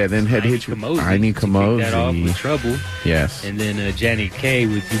 So yeah, then had hit you I Need Kamosi. That off with Trouble. Yes. And then Janet K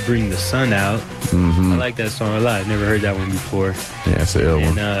with You Bring the Sun Out. Mm-hmm. I like that song a lot. Never heard that one before. Yeah, it's an ill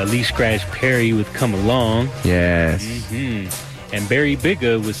one. And Lee Scratch Perry with Come Along. Yes. Mm-hmm. And Barry Biggs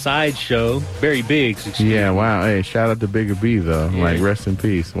with Sideshow. Barry Biggs, excuse me. Yeah, wow. Hey, shout out to Bigger B, though. Yeah. Like, rest in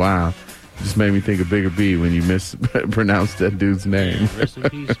peace. Wow. Just made me think of Bigger B when you mispronounced that dude's name. Yeah, rest in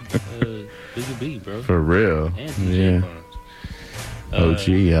peace, Bigger B, bro. For real. And DJ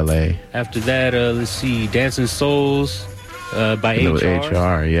OG LA. After that, let's see, Dancing Souls by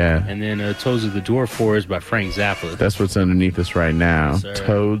HR. Yeah. And then Toads of the Dwarf Forest by Frank Zappa. That's what's underneath us right now. Yes, sir.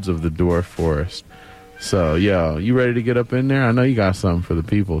 Toads of the Dwarf Forest. So, yo, you ready to get up in there? I know you got something for the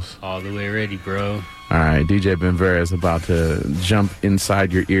peoples. All the way ready, bro. All right, DJ Ben Vera is about to jump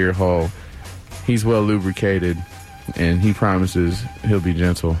inside your ear hole. He's well lubricated, and he promises he'll be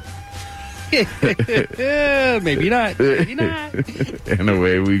gentle. Maybe not. Maybe not. And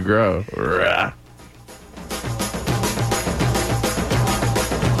away we grow. Rah.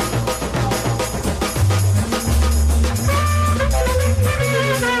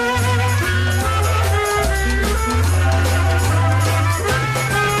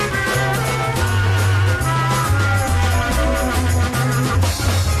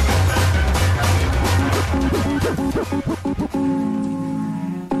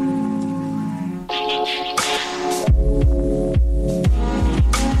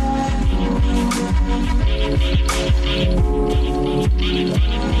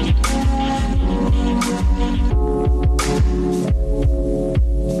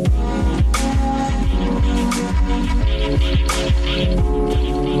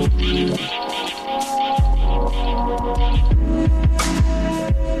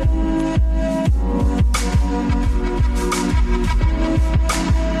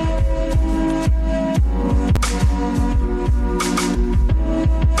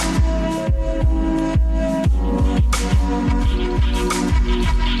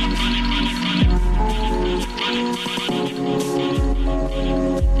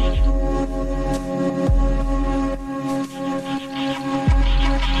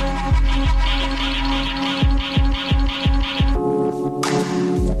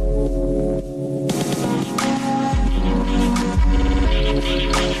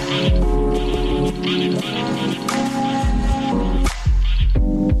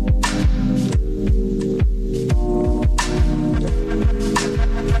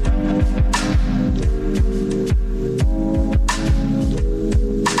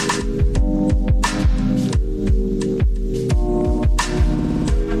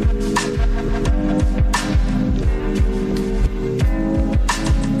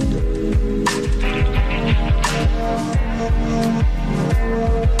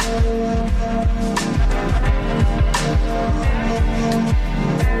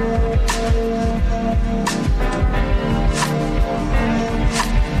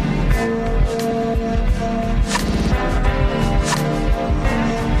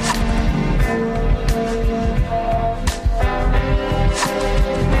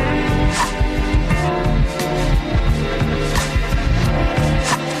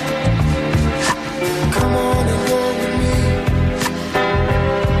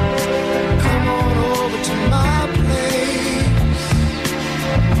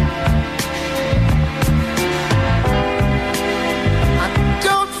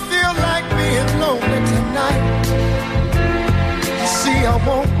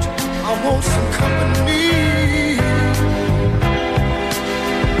 I want some company.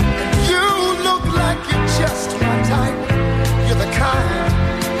 And you look like you're just my type. You're the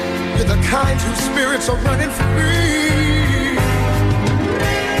kind whose spirits are running free.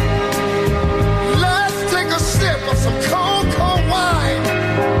 Let's take a sip of some cold, cold wine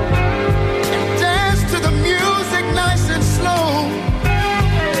and dance to the music nice and slow.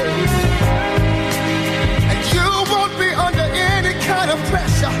 And you won't be under any kind of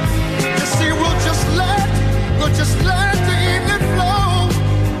pressure. You see, we'll just let the evening flow.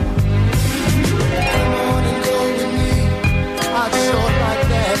 Come on and go with me. I'd sure like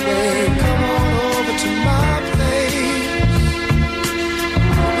that, babe. Come on over to my place.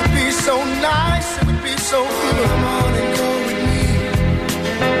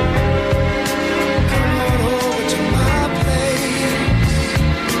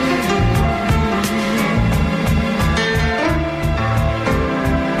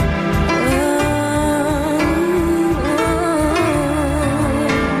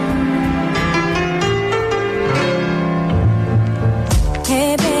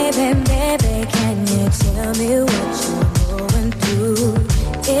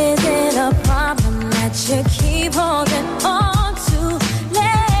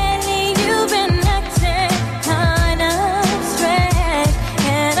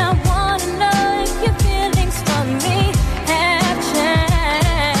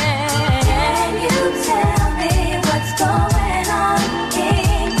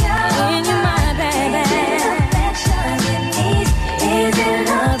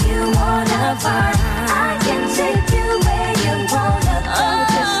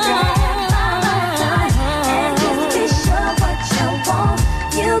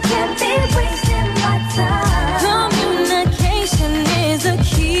 can't be wasting my time. Communication is a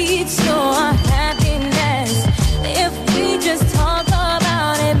key to our happiness. If we just talk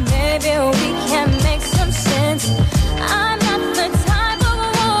about it, maybe we can make some sense. I'm not the type of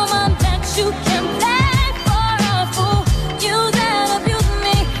woman that you can play for a fool. Use and abuse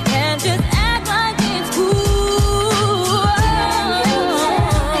me and just act like it's cool.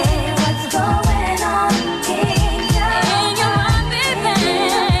 What's going on in your mind, baby?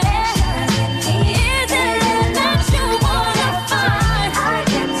 Is it that you wanna find? I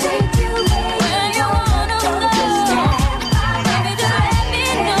can take you where you wanna go. Baby, just let me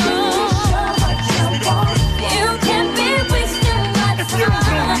know. You can't be wasting my If you don't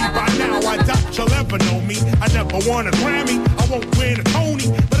know me time. by now, I doubt you'll ever know me. I never won a Grammy, I won't win a Tony,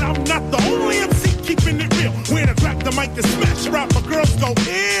 but I'm not the only MC keeping it real. When I grab the mic and smash rapper, girls go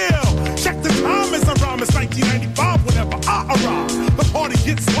ill. Check the time as I rhyme, it's 1995 whenever I arrive. The party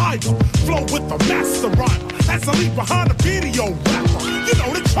gets liver, flow with the master rhymer. As I leave behind a video rapper, you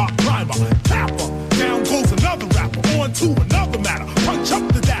know the truck driver, tapper. Down goes another rapper, on to another matter. Punch up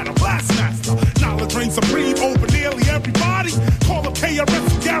the data, blast master. Knowledge reigns supreme over nearly everybody. Call up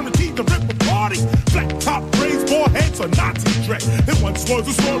KRS and guaranteed to rip a party. Flat top braids, ball heads, or Nazi dread. It once was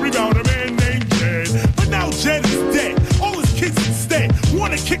a story about a man named Jed, but now Jed is dead. All his kids instead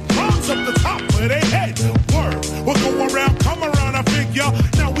wanna kick bombs up the top of their head. Word, we'll go around, come around, I figure.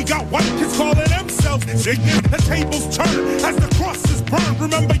 Now we got white kids calling themselves ignorant. The tables turn as the crosses burn.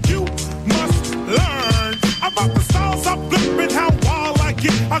 Remember, you must learn about the styles I'm flipping, how wild I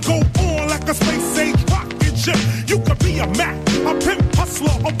get. I go on like a space age rocket ship. You could be a Mac, a pimp,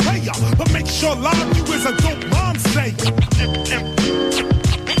 hustler, or player, but make sure live you is a dope rhyme say.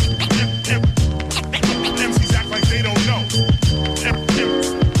 MCs act like they don't know.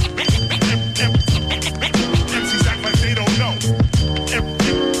 MCs act like they don't know.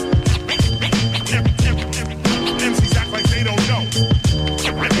 MCs act like they don't know.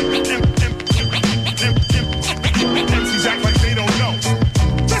 MCs act like they don't know.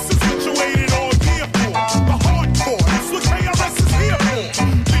 This is what you waited all year for. The hardcore, that's what KRS is here for.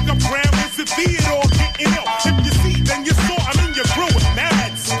 Big up Graham, is it Theodore getting ill? If you see, then you saw, I mean your crew with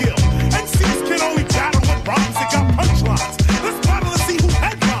mad skill. MCs can only battle with rhymes that got punchlines. Let's battle and see who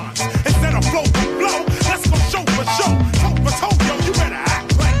headlines. Instead of flow for flow, let's go show for show. Toe for toe, yo, you better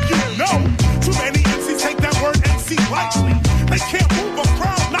act like you know. Too many MCs take that word MC lightly. They can't move a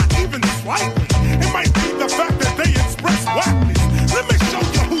crowd, not even slightly. It might be the fact that they express whackness. Let me show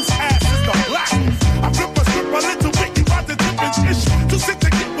you whose ass is the blackest. I flip a script a little bit, you got the difference ish. To sit to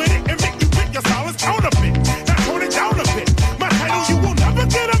get with it and make you pick your silence counterfeit. Now tone it down a bit. My title, you will never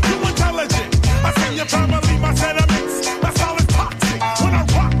get them too intelligent. I send your family my sentiments. That's all it's toxic. When I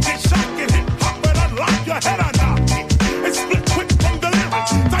rock it, shock it, hip hop, but unlock your head, I knock it. It's split quick from the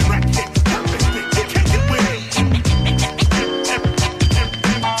lyrics. Direct hit, perfect hit. You can't get with it.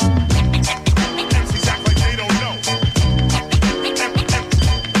 MCs act like they don't know.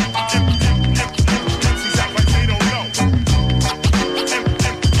 MCs act like they don't know.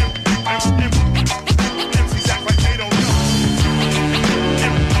 MCs act like they don't know.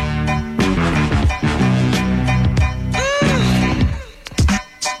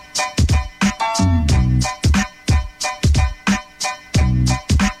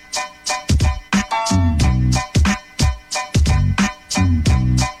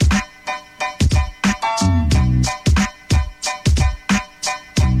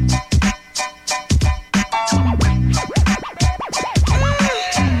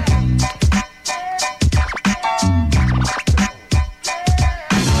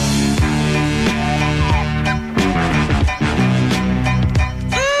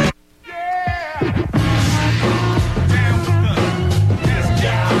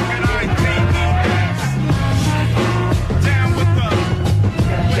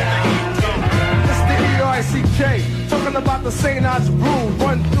 It's the E-R-I-C-K, talking about the St. Ides brew.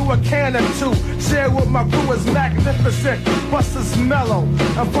 Run through a can or two. Share with my crew is magnificent. Busters mellow.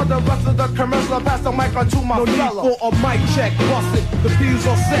 And for the rest of the commercial, I pass the mic on to my fellow. No need for a mic check. Bust it. The P's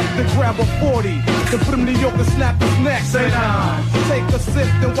all set. Then grab a 40. Then put him to yoke and snap his neck. St. Ides. Take a sip,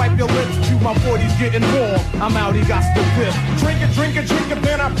 then wipe your lips. You, my 40's getting warm. I'm out, he got the dip. Drink it, drink it, drink it,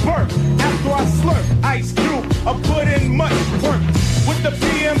 then I burp. After I slurp, Ice Cube, I put in much work. With the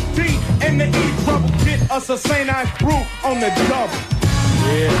PMD and the E trouble, get us a St. Ides brew on the double.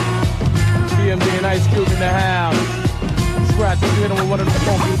 Yeah, PMD and Ice Cube in the house. Scratch, you hit him with one of the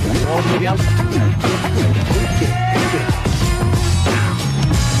phone. Oh, baby, I'm...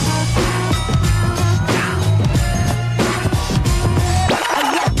 I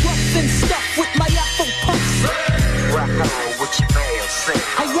rock and stuff with my Afro puffs. Rock on with your man, say.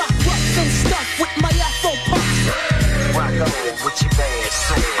 I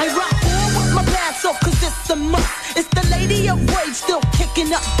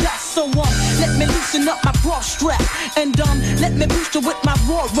loosen up my bra strap. And let me boost you with my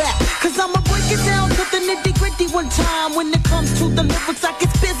raw rap. Cause I'ma break it down to the nitty gritty one time. When it comes to the lyrics, I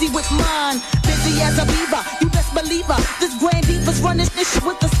get busy with mine. Busy as a beaver, you best believe her. This grand diva's running this shit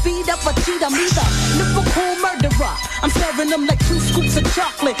with the speed of a cheetah. Me the lyrical murderer. I'm serving them like 2 scoops of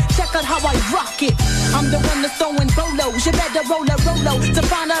chocolate. Check out how I rock it. I'm the one that's throwing bolos. You better roll a Rolo to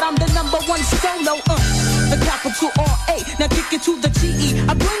find out I'm the #1 solo. The capital R-A, now kick it to the G-E.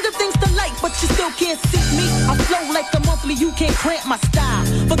 I bring the things to light, but you still can't see me. I flow like the monthly, you can't cramp my style.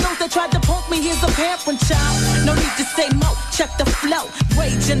 For those that tried to punk me, here's a parent child. No need to say mo, check the flow.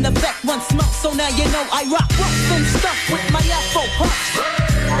 Rage in the back, one smoke, so now you know I rock rough and stuff with my Afro punch.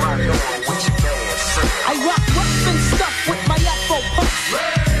 I rock rough and stuff with my Afro punch.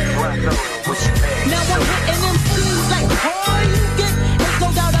 Now I'm hitting them scenes like hard you get. There's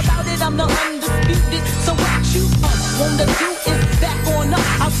no doubt about it, I'm the undisputed. So what you wanna do is back on up.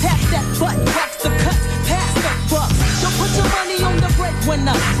 I'll tap that butt, wax the cut, pass the buck. So put your money on the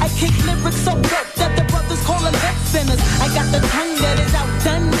breadwinner. I kick lyrics so dope that the brothers call them head spinners. I got the tongue that is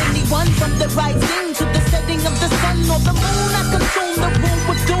outdone anyone, from the rising to the setting of the sun or the moon. I control the room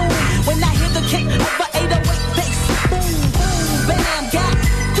with doom. When I hear the kick of a 808 bass, boom, boom, bam, god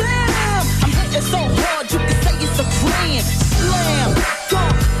damn. I'm hitting so hard you can say it's a grand slam.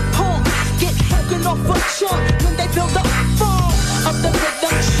 Dump, pump, get broken off a chunk when they build up form of the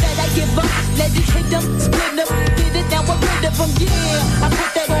rhythm that I give up. Let it hit them, split them, did it, now we're rid of them, yeah. I put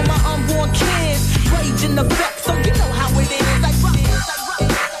that on my unborn kids. Rage in the back, so you know how it is. I rock it, I rock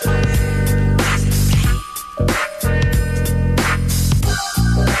it.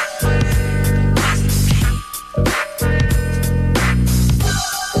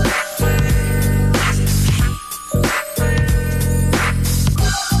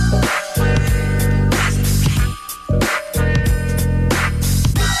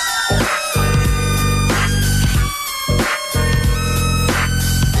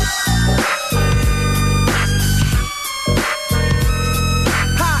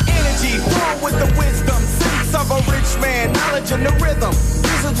 In the rhythm,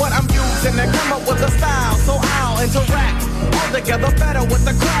 this is what I'm using to come up with a style, so I'll interact all together better with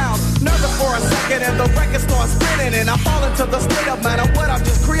the crowd. Nervous for a second and the record starts spinning, and I fall into the state of matter what I've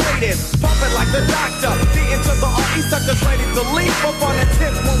just created. Pumping like the doctor, D into the R-E suckers ready to leap up on the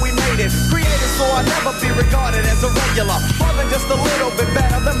tips when we made it. Created so I'll never be regarded as a regular, more than just a little bit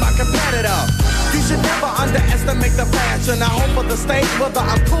better than my competitor. You should never underestimate the passion. I hope for the stage whether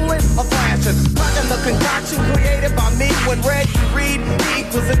I'm cooling or flashing. Rocking the concoction created by me. When read, you read, E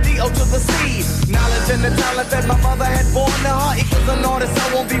equals a D-O to the C. Knowledge and the talent that my mother had born to her equals an artist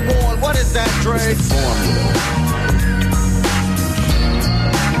I won't be born. What is that, Dre? It's the formula.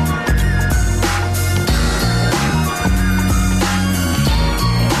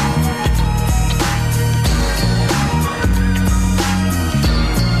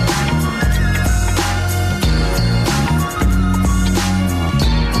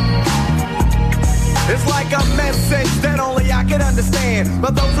 It's like a message that only I can understand.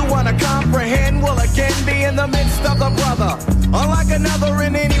 But those who wanna comprehend will again be in the midst of the brother. Unlike another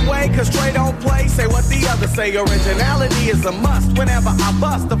in any way, cause Trey don't play. Say what the others say, originality is a must. Whenever I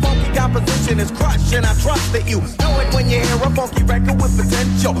bust, the funky composition is crushed. And I trust that you know it when you hear a funky record with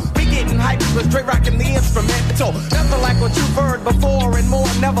potential. Be getting hyped with Trey rocking the instrumental. Nothing like what you've heard before and more,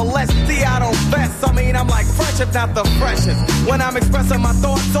 nevertheless. See, I don't fess, I mean I'm like fresh if not the freshest. When I'm expressing my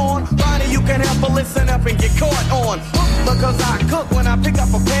thoughts on Ronnie, you can help but listen up and get caught on. Because I cook when I pick up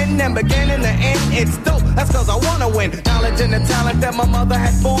a pen and begin in the end, it's dope. That's cause I wanna win. Knowledge and the talent that my mother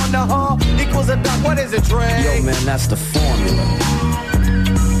had born to her equals a duck. What is it, Trey? Yo, man, that's the formula.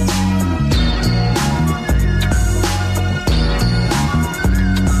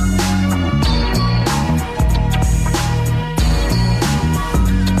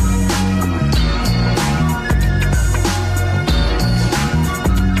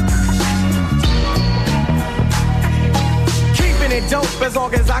 Dope as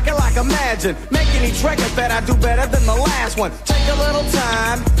long as I can like imagine. Making each record that I do better than the last one. Take a little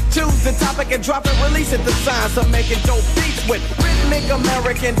time, choose the topic and drop it, release it to science. I'm making dope beats with rhythmic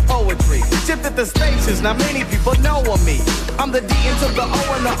American poetry. Shifted the stations, now many people know of me. I'm the D into the O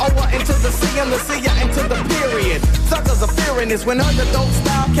and the O into the C and the C into the period. Suckers are fearing this when underdog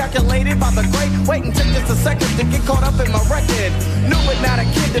style calculated by the great. Wait and take just a second to get caught up in my record. Knew it, not a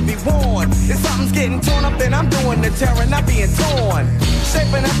kid to be warned. If something's getting torn up, then I'm doing the terror, not being torn.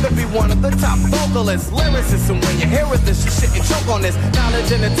 Shaping up to be one of the top vocalists, lyricists, and when you hear it, this shit and choke on this.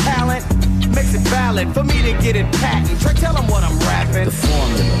 Knowledge and the talent makes it valid for me to get it patent. Trey, tell them what I'm rapping. The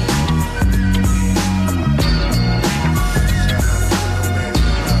formula.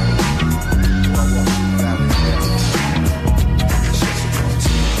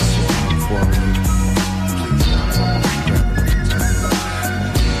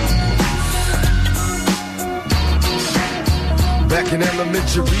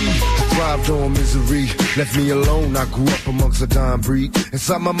 century. Thrived on misery, left me alone. I grew up amongst a dying breed.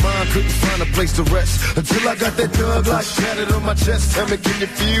 Inside my mind, couldn't find a place to rest until I got that Thug Life tatted on my chest. Tell me, can you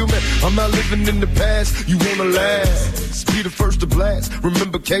feel me? I'm not living in the past. You wanna last? Be the first to blast.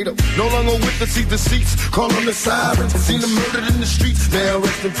 Remember Kato? No longer with the seat, the seats. Call on the sirens. Seen them murdered in the streets. Now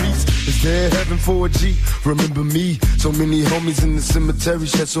rest in peace. Is there heaven for a G? Remember me? So many homies in the cemetery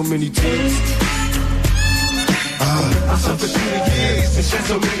shed so many tears. I suffered through the years and shed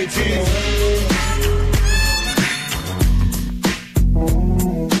so many tears.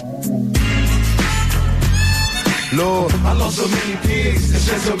 Lord, I lost so many pigs and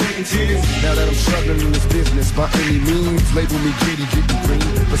shed so many tears. Now that I'm struggling in this business, by any means, label me greedy, getting green,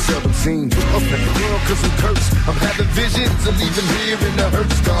 but seldom seen. Up in the world cause I'm cursed. I'm having visions of leaving here in the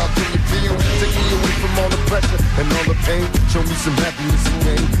hurt. God, can you feel? Take me away from all the pressure and all the pain. Show me some happiness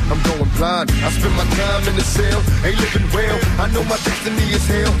again. I'm going blind. I spend my time in the cell, ain't living well. I know my destiny is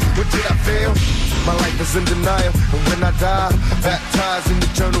hell. What did I fail? My life is in denial, and when I die, baptized in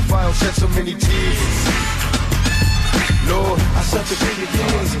eternal fire, shed so many tears. Lord, I suffered through the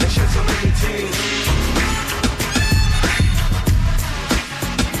years and shed so many tears.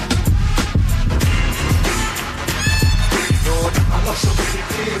 Lord, I lost so many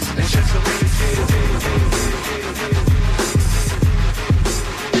years and shed so many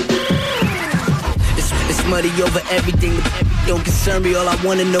It's muddy over everything. Don't concern me. All I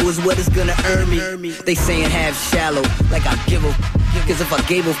wanna know is what it's gonna earn me. They saying half shallow, like I give a. Cause if I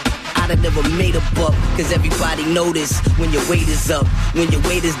gave a, I'd have never made a buck. Cause everybody notice when your weight is up. When your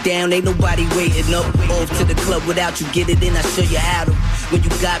weight is down, ain't nobody waiting up. Off to the club without you, get it in, I show you how to. When you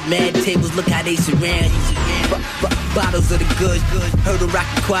got mad tables, look how they surround you. Bottles of the good. Heard the rock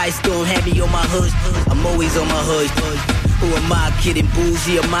quiet storm, had me on my hood. I'm always on my hood. Who am I kidding?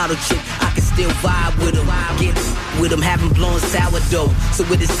 Bougie, a model chick. I can still vibe with them. Get with them, having blown sourdough. So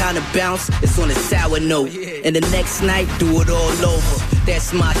when it's time to bounce, it's on a sour note. And the next night, do it all over.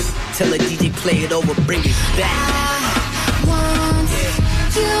 That's my tell a DJ play it over, bring it back. I want you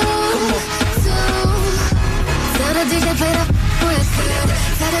to tell the DJ play the record.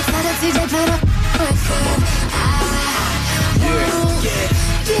 Tell the DJ play the record. I want you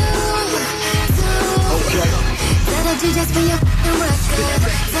to tell the DJ spin your record.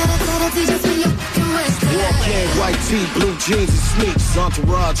 Tell the DJ spin your record. Walk in, white tee, blue jeans and sneaks.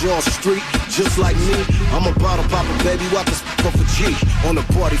 Entourage off street, just like me. I'm a bottle popper, baby, wipe this off a G. On the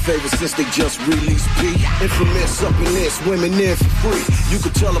party favor since they just released P. Infamous up in this, women in for free. You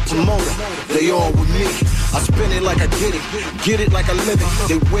could tell a promoter, they all with me. I spin it like I get it like I live it.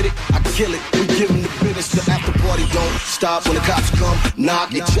 They with it, I kill it. We give them the business, the after party don't stop when the cops come.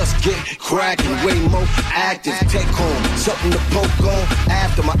 Knock, it just get cracking, way more active. Take home, something to poke on.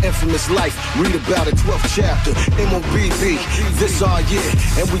 After my infamous life, read about it, 12th chapter. MOBB, this our year,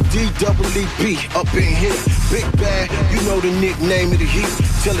 and we DEEB up in here. Big bad, you know the nickname of the heat.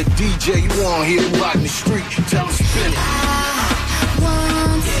 Tell a DJ you on here, rockin' the street. Tell him spin it. I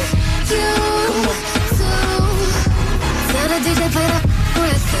want you to tell the DJ play the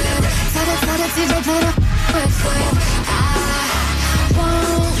record. Tell the DJ play the record. I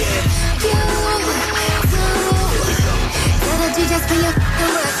want you to tell the DJ spin your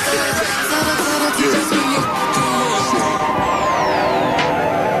record. Tell the DJ spin your record.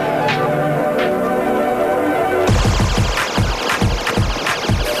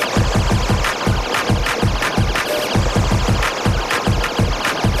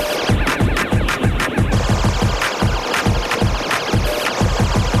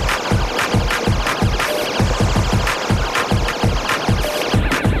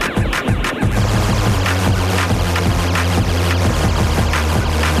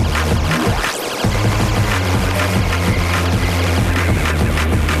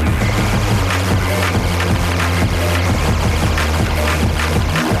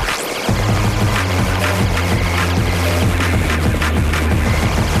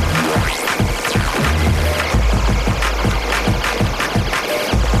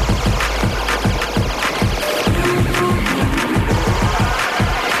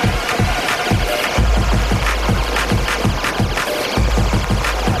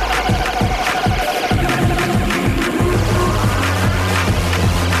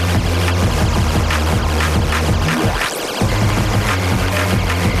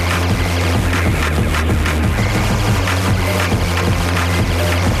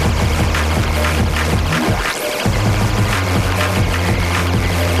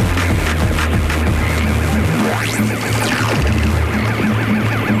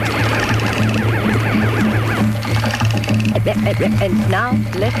 And now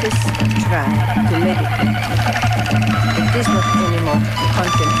let us try to meditate. It is not anymore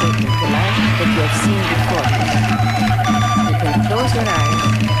contemplating the life that you have seen before you. You can close your eyes.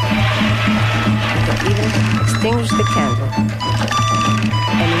 You can even extinguish the candle.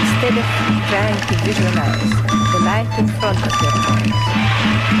 And instead of trying to visualize the light in front of your eyes,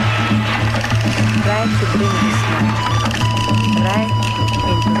 try to bring this light right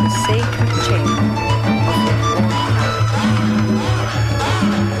into the sacred chamber of your own heart.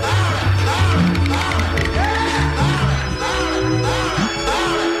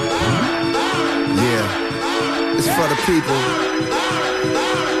 Yeah, it's for the people.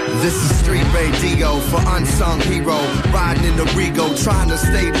 This is street radio for unsung hero. Riding in the Rego, trying to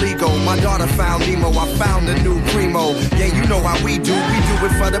stay legal. My daughter found Nemo, I found a new primo. Yeah, you know how we do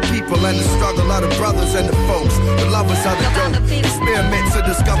it for the people and the struggle of the brothers and the folks, the lovers of the dope. Experiment to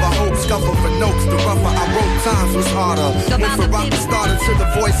discover hope, scuffle for notes. The rougher I wrote, times was harder. Went from rock started to the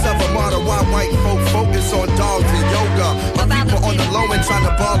voice of a martyr. Why white folk focus on dogs and yoga? My people on the low end trying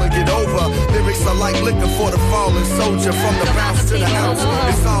to ball and get over. Lyrics are like liquor for the fallen soldier. From the bounce to the house,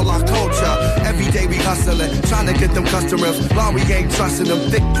 it's all our culture. Every day we hustling, trying to get them customers. Law, we ain't trusting them.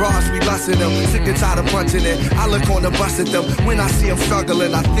 Thick bras, we lusting them. Sick and tired of punching it. I look on the bus at them. When I see them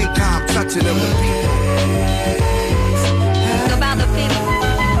struggling, I think I'm touching them. About the people.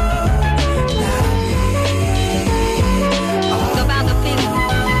 About the people.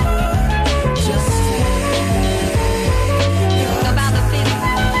 Just about the people.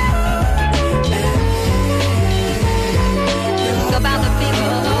 About the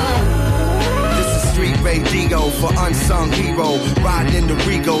people. This is street radio for unsung hero. Riding in the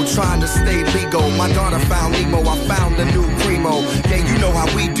Rego, trying to stay legal. My daughter found Nemo, I found a new primo. Yeah, you know how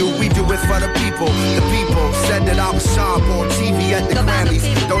we do it for the people. The people said that I was sharp on TV at the Grammys.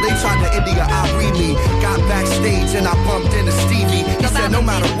 Though they tried to India, I read me. Got backstage and I bumped into Stevie. He said no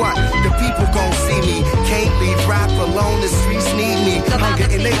matter what, the people gon' see me. Can't leave rap alone, the streets need me. Hunger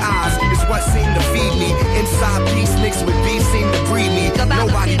in their eyes is what seemed to feed me. Inside peace mixed with beef seemed to breed me.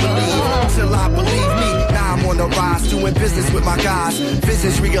 Nobody believed till I believe me. Now I'm on the rise, doing business with my guys.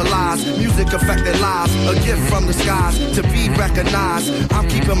 Visions realized, music affecting lives. A gift from the skies to be recognized. I'm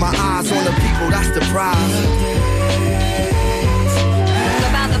keeping my eyes on the people, that's the prize.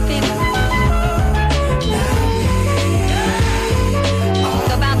 About the people.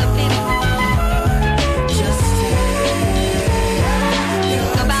 About the people. Just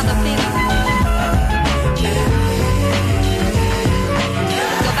about the people.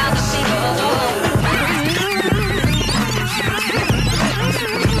 About the people.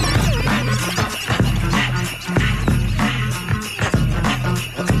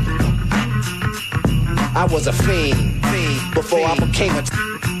 I was a fiend before I became a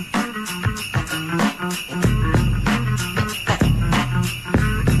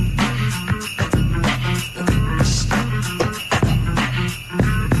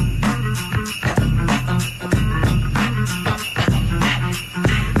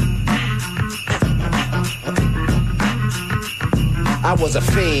I was a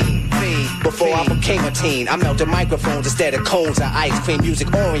fiend before I became a teen. I melted microphones instead of cones of ice cream.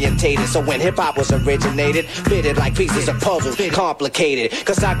 Music orientated, so when hip-hop was originated, fitted like pieces of puzzle, complicated.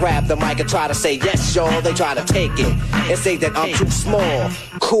 Cause I grab the mic and try to say yes, y'all. They try to take it and say that I'm too small.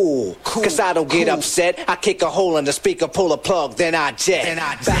 Cool, cause I don't get upset. I kick a hole in the speaker, pull a plug, then I jet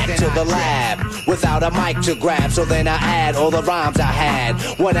back to the lab without a mic to grab. So then I add all the rhymes I had,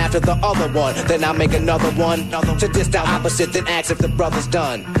 one after the other one. Then I make another one to diss the opposite, then ask if the brother's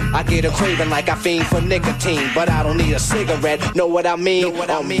done. I get a craving like I fiend for nicotine, but I don't need a cigarette. Know what I mean?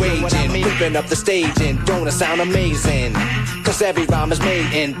 I'm raging, ripping up the stage, and don't it sound amazing? Cause every rhyme is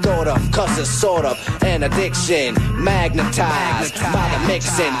made and thought of, cause it's sort of an addiction, magnetized by the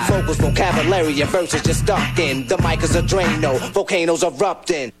mixing. Vocals, vocabulary, and verses just stuck in. The mic is a Drano, volcanoes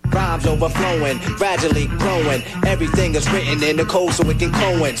erupting, rhymes overflowing, gradually growing. Everything is written in the code so it can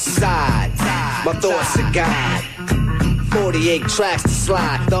coincide. My thoughts are God. 48 tracks to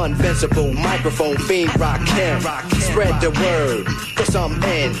slide, the invincible microphone fiend rockin'. Spread the word, cause I'm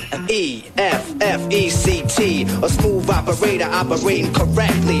N-E-F-F-E-C-T, a smooth operator operating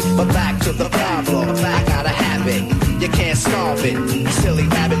correctly. But back to the problem, I gotta have it, you can't solve it. Silly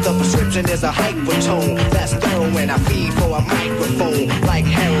rabbit, the prescription is a hypertone. That's heroin, I feed for a microphone like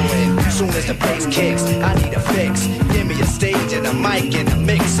heroin. Soon as the bass kicks, I need a fix. Give me a stage and a mic and a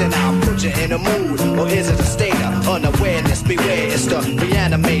mix, and I'll put you in a mood. Or is it a state of unawareness? Beware, it's the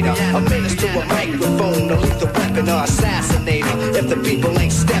reanimator. A menace to a microphone, a lethal weapon or assassinator. If the people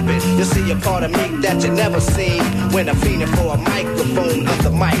ain't stepping, you'll see a part of me that you never seen. When I'm fiending for a microphone, I'm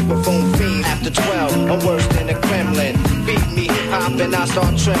the microphone fiend. After 12, I'm worse than a gremlin. Beat me I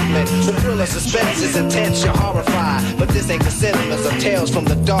start trembling. The thrill of suspense is intense, you're horrified. But this ain't the cinemas of tales from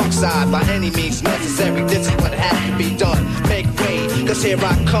the dark side. By any means necessary, this is what has to be done. Make way, cause here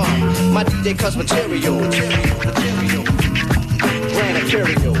I come. My DJ cuts material. Grand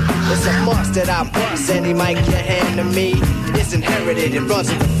Imperial. It's a must that I bust any mic you hand to me. It's inherited, it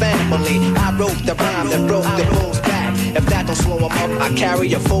runs in the family. I wrote the rhyme that broke the rules back. If that don't slow 'em up, I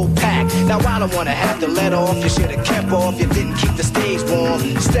carry a full pack. Now I don't wanna have to let off. You should've kept off. You didn't keep the stage warm.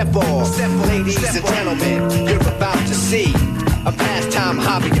 Step off, ladies and gentlemen. You're about to see a pastime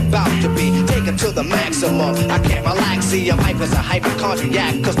hobby about to be taken to the maximum. I can't relax, see I'm hype as a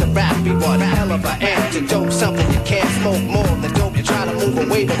hypochondriac. Cause the rap be one hell of an antidote. Something you can't smoke more than dope. You try to move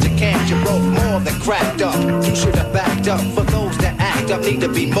away but you can't. You broke more than cracked up. You should have backed up. For those that act up need to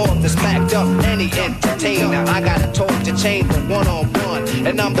be more than smacked up. Any entertainer, I got a torch to chain for one-on-one.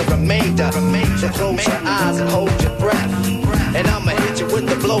 And I'm the remainder. So close your eyes and hold your breath. And I'ma hit you with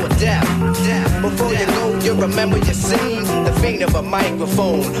the blow of death. Before you go, you remember your scene. The fiend of a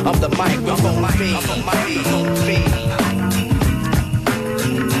microphone. I'm the microphone fiend. The microphone fiend.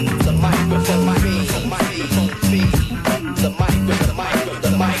 The microphone fiend. The microphone fiend.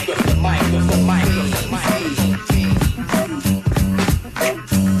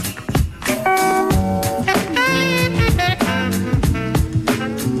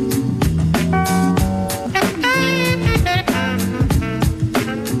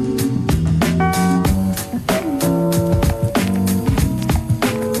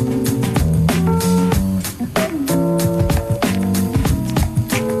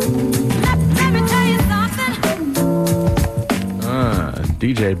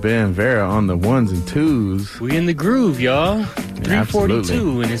 DJ Ben Vera on the ones and twos. We in the groove, y'all.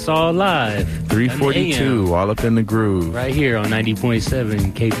 342, and it's all live. 342, all up in the groove. Right here on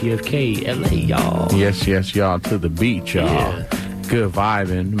 90.7 KPFK, LA, y'all. Yes, y'all, to the beat, y'all. Yeah. Good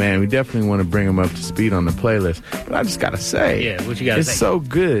vibing. Man, we definitely want to bring them up to speed on the playlist. But I just got to say, yeah, what you gotta it's say? so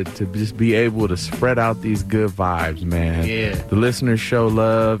good to just be able to spread out these good vibes, man. Yeah. The listeners show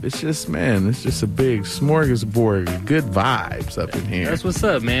love. It's just, man, it's just a big smorgasbord of good vibes up in here. That's what's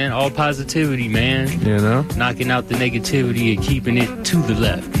up, man. All positivity, man. You know? Knocking out the negativity and keeping it to the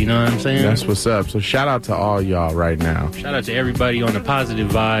left. You know what I'm saying? That's what's up. So shout out to all y'all right now. Shout out to everybody on the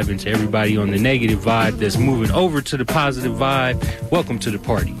positive vibe and to everybody on the negative vibe that's moving over to the positive vibe. Welcome to the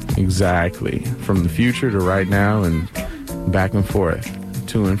party. Exactly. From the future to right now and back and forth,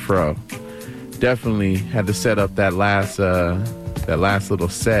 to and fro. Definitely had to set up that last little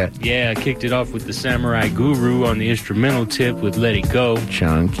set. Yeah, I kicked it off with the Samurai Guru on the instrumental tip with Let It Go.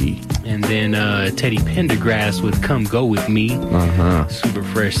 Chunky. And then Teddy Pendergrass with Come Go With Me. Uh-huh. Super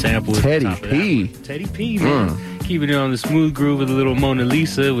fresh sample. Teddy P. Teddy P, man. Keeping it on the smooth groove with a little Mona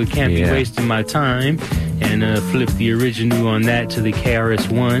Lisa with Can't Be Wasting My Time. And flip the original on that to the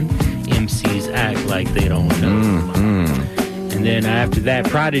KRS-One. MCs act like they don't know. And then after that,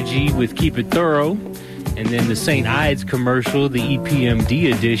 Prodigy with Keep It Thorough. And then the St. Ides commercial, the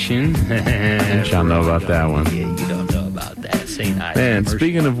EPMD edition. Y'all know about that one. Yeah, you don't know about that. St. Ides Man, commercial.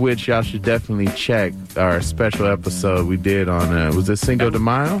 speaking of which, y'all should definitely check our special episode we did on, was it Cinco de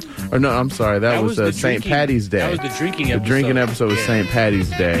Mayo? Or no, I'm sorry, that was St. Patty's Day. That was the drinking episode. The drinking episode was St. Patty's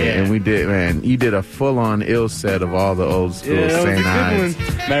Day. Yeah. And we did, man, you did a full-on ill set of all the old school St. Ides.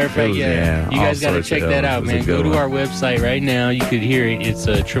 Matter of fact, you guys got to check that out, man. Go to our website right now. You could hear it. It's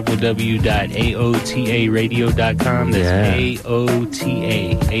www.aotaradio.com. That's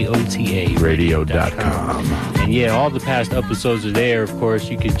AOTA radio.com. And yeah, all the past episodes are there. Of course,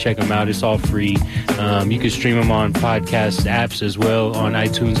 you can check them out. It's all free. You can stream them on podcast apps as well on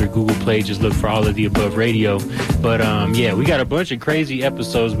iTunes or Google Play. Just look for All of the Above Radio. But yeah, we got a bunch of crazy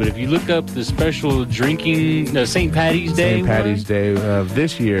episodes. But if you look up the special drinking St. Patty's Day, St. Patty's Day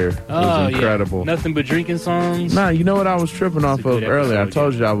this year was incredible. Yeah. Nothing but drinking songs. Nah, you know what I was tripping off of earlier? I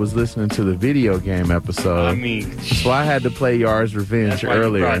told you I was listening to the video game episode. I mean, so I had to play Yar's Revenge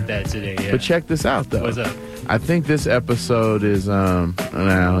earlier. You brought that today, yeah. But check this out, though. What's up? I think this episode is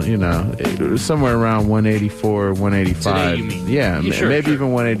now, you know, it was somewhere around 184, 185. Today, you mean? Yeah, Sure. maybe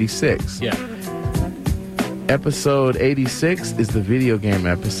even 186. Yeah. Episode 86 is the video game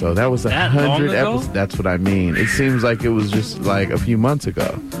episode. That was 100 episodes. That's what I mean. It seems like it was just like a few months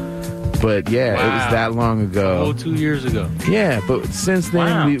ago. But yeah, it was that long ago. Oh, 2 years ago. Yeah, but since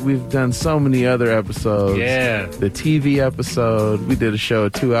then we've done so many other episodes. Yeah. The TV episode, we did a show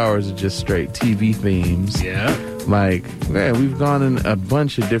 2 hours of just straight TV themes. Yeah. Like, man, we've gone in a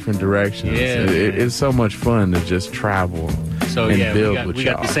bunch of different directions. Yeah, it's so much fun to just travel. So and yeah, build we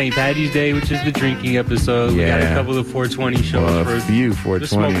got the St. Patty's Day, which is the drinking episode. We got a couple of 420 shows well, for a few the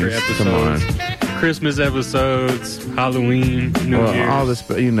smoker 420s. episodes. Come on. Christmas episodes, Halloween, New Year's. All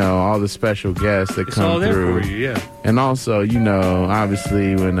the all the special guests that It's come all there through. for you, yeah. And also,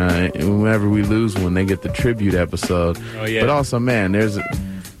 obviously whenever we lose one, they get the tribute episode. Oh, yeah. But also, man, there's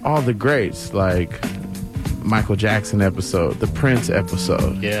all the greats like Michael Jackson episode, the Prince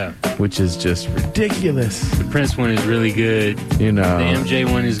episode. Yeah. Which is just ridiculous. The Prince one is really good. The MJ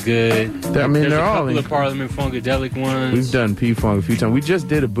one is good. I mean, There's they're a all couple of Parliament Funkadelic ones. We've done P-Funk a few times. We just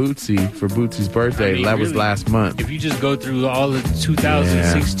did a Bootsy for Bootsy's birthday. That was really, last month. If you just go through all the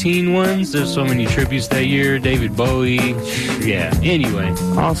 2016 ones, there's so many tributes that year. David Bowie. Yeah. Anyway.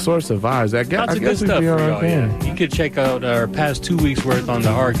 All sorts of vibes. I Lots of good guess we'd stuff be for all right y'all, there. yeah. You could check out our past 2 weeks worth on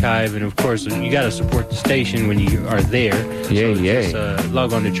the archive, and of course, you got to support the station when you are there. Just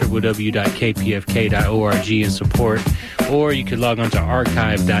log on to www.kpfk.org and support, or you could log on to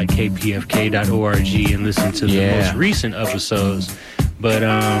archive.kpfk.org and listen to the most recent episodes. But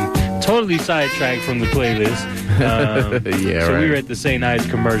totally sidetracked from the playlist. So we were at the St. Ives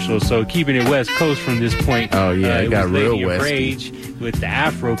commercial, so keeping it West Coast from this point. Oh, yeah, it got was real Lady of westy. Rage with the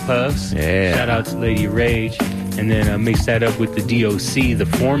Afro Puffs. Yeah. Shout out to Lady of Rage. And then mix that up with the DOC, The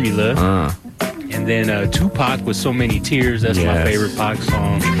Formula. And then Tupac with So Many Tears. That's my favorite Pac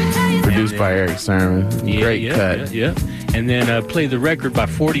song. Produced by Eric Sermon. Great cut. Yeah. And then play the record by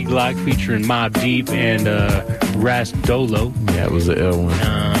 40 Glock featuring Mobb Deep and Ras Dolo. Yeah, it was an ill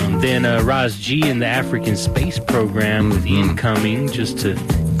one. Then Raz G and the African Space Program with Incoming, just to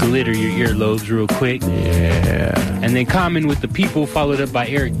glitter your earlobes real quick. Yeah. And then Common with The People, followed up by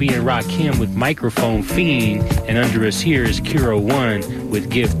Eric B. and Rakim with Microphone Fiend. And under us here is Kiro One with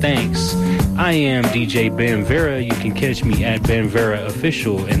Give Thanks. I am DJ Ben Vera. You can catch me at Ben Vera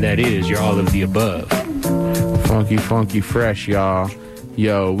Official, and that is your all of the above. Funky, funky, fresh, y'all.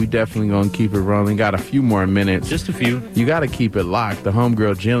 Yo, we definitely gonna keep it rolling. Got a few more minutes. Just a few. You gotta keep it locked. The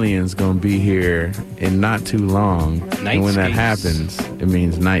homegirl Jillian's gonna be here in not too long. And when that happens, it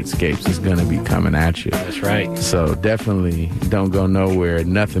means Nightscapes is gonna be coming at you. That's right. So definitely don't go nowhere.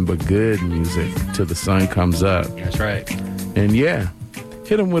 Nothing but good music till the sun comes up. That's right. And yeah,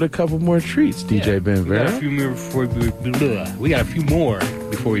 hit them with a couple more treats, DJ Ben We got Vera. a few more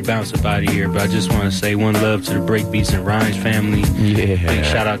before we bounce up out of here, but I just want to say one love to the Breakbeats and Rhymes family. Yeah. Big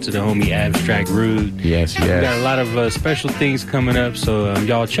shout out to the homie Abstract Rude. Yes. We got a lot of special things coming up, so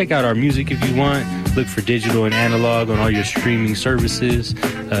y'all check out our music if you want. Look for digital and analog on all your streaming services.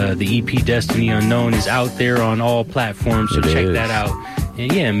 The EP Destiny Unknown is out there on all platforms, so check that out.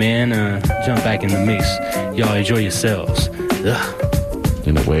 And yeah, man, jump back in the mix. Y'all enjoy yourselves. Ugh.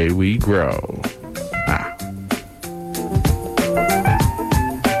 In the way we grow.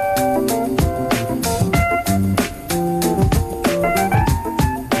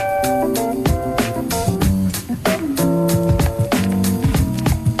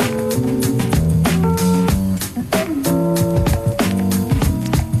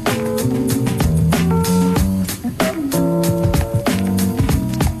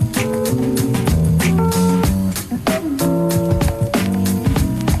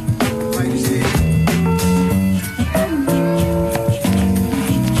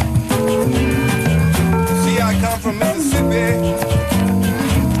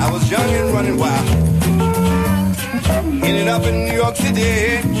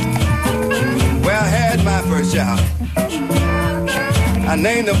 I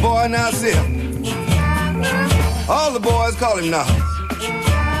named the boy Nasir. All the boys call him Nas.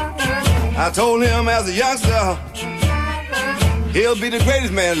 I told him as a youngster, he'll be the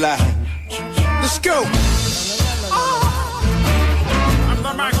greatest man alive. Let's go. I'm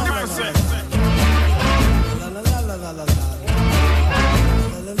the magnificent.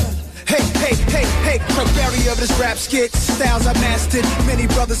 Hey, Kirk Barry of this rap skit. Styles I mastered. Many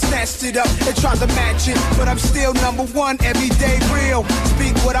brothers snatched it up and tried to match it. But I'm still number one, everyday real.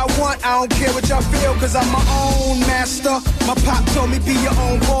 Speak what I want, I don't care what y'all feel, cause I'm my own master. My pop told me be your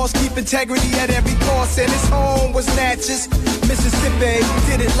own boss. Keep integrity at every cost. And his home was Natchez, Mississippi.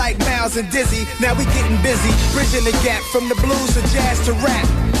 Did it like Miles and Dizzy. Now we getting busy. Bridging the gap from the blues to jazz to rap.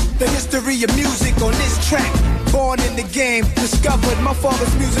 The history of music on this track. Born in the game, discovered my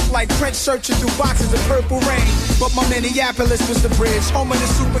father's music like Prince searching through boxes of Purple Rain. But my Minneapolis was the bridge, home of the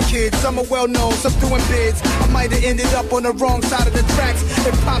super kids. Some are well known, some doing bids. I might have ended up on the wrong side of the tracks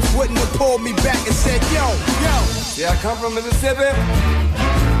if Pops wouldn't have pulled me back and said, yo. See, I come from Mississippi.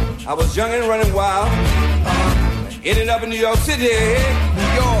 I was young and running wild. Ended up in New York City,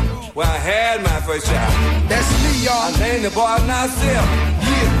 New York, where I had my first child. That's me, y'all. I named the boy Nasir.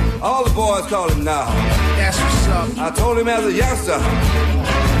 Yeah. All the boys call him Nas. That's what's up. I told him as a youngster,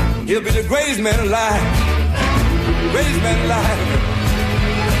 he'll be the greatest man alive. Greatest man alive.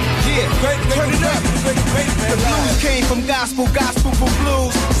 Yeah, great, turn it up. came from gospel for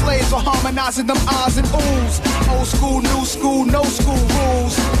blues. Slaves are harmonizing them ahs and oohs. Old school, new school, no school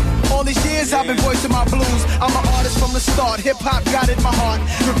rules. All these years I've been voicing my blues. I'm an artist from the start. Hip-hop got in my heart.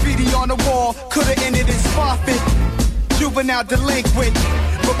 Graffiti on the wall, could've ended in Spofford. Juvenile delinquent.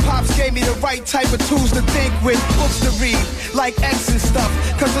 But Pops gave me the right type of tools to think with. Books to read, like X and stuff.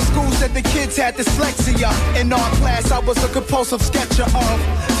 Cause the school said the kids had dyslexia. In art class, I was a compulsive sketcher of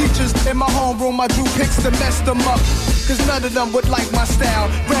teachers in my homeroom. I drew pics to mess them up. Cause none of them would like my style.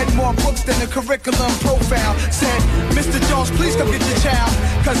 Read more books than the curriculum profile. Said, Mr. Jones, please come get your child.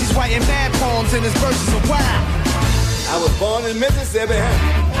 Cause he's writing mad poems and his verses are wild. I was born in Mississippi.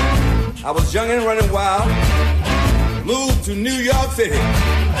 I was young and running wild. Moved to New York City,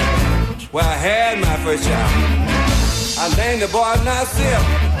 where I had my first child. I named the boy Nasir.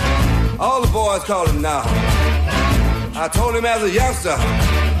 All the boys called him Now. I told him as a youngster,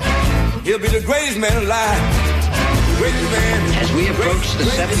 he'll be the greatest man alive. Greatest man. As we approach the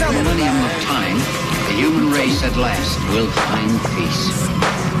seventh millennium of time, the human race at last will find peace.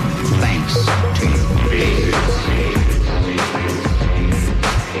 Thanks to you.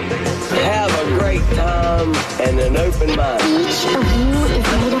 Have a great time and an open mind. Each of you is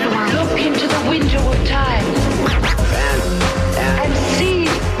made of light. Look into the window of time and see.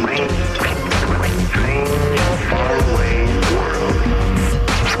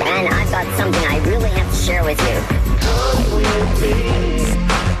 Man, I've got something I really have to share with you. Come with me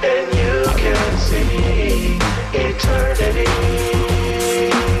and you can see eternity.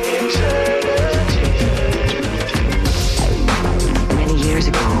 Many years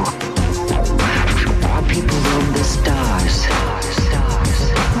ago, our people roamed the stars,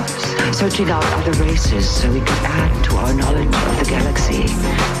 searching out other races so we could add to our knowledge of the galaxy.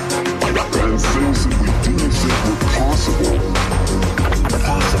 And things that we didn't think were possible.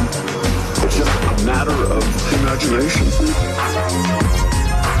 It's just a matter of imagination.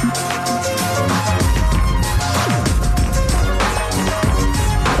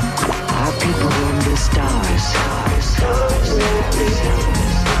 Our people roamed the stars.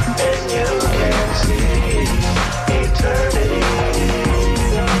 And you can see eternity.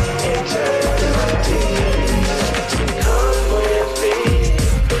 Come with me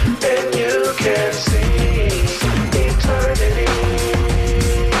and you can see eternity.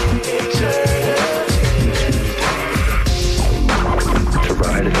 To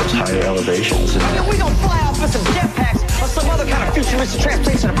ride at those higher elevations. Yeah, we gonna fly off with some jetpacks or some other kind of futuristic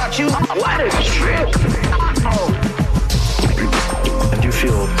translation about you. What a trip! And you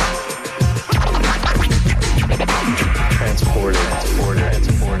feel transported.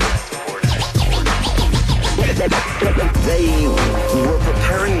 They were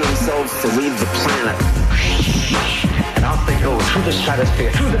preparing themselves to leave the planet. And off they go through the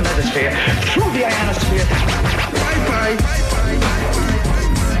stratosphere, through the metasphere, through the ionosphere. Bye-bye.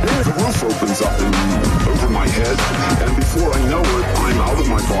 The roof opens up over my head, and before I know it, I'm out of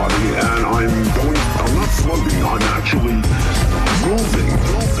my body, and I'm not floating, I'm actually moving.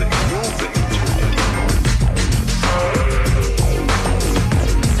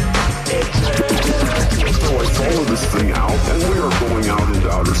 So I follow this thing out, and we are going out into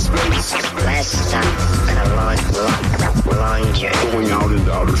outer space. Last stop on a long journey. Going out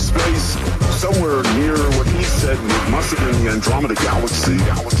into outer space, somewhere near what he said must have been the Andromeda Galaxy.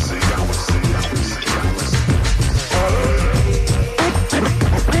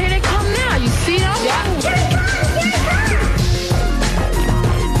 Here they come now, you see them? Yeah.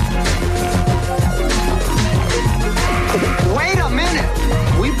 Wait a minute.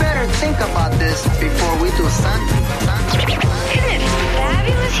 We better think about this before we do something. Isn't it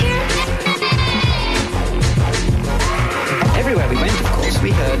fabulous here? Everywhere we went, of course,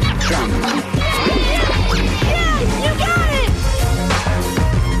 we heard drums. Yes, you got it!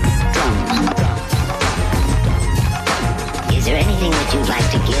 Is there anything that you'd like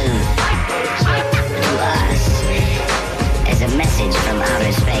to give to us as a message from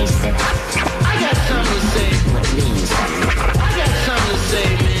outer space that I got something to say. would mean something? I got something to say,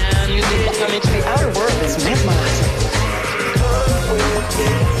 man. You dig? I mean, The outer world is mesmerizing. Come with me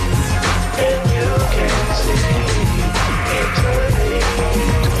and you can see eternity.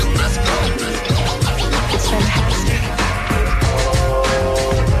 It's fantastic.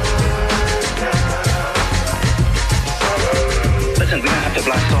 Listen, we're gonna have to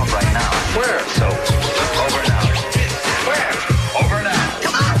blast off right now. Where? So, over now. Where? Over now.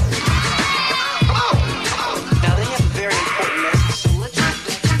 Come on! Now they have a very important message, so let's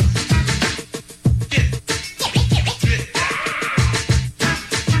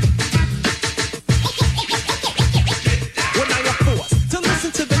Well, now you're forced to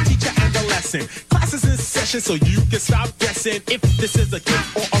listen to the teacher and the lesson. Classes in session. expression so you can stop guessing if this is a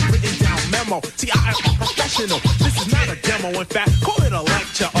gift or a written down memo. See, I am a professional. This is not a demo. In fact, call it a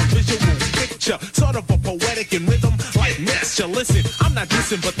lecture, a visual picture, sort of a poetic in rhythm like mixture. Listen, I'm not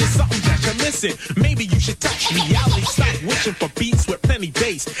dissing, but there's something that you're missing. Maybe you should touch reality. Stop wishing for beats with plenty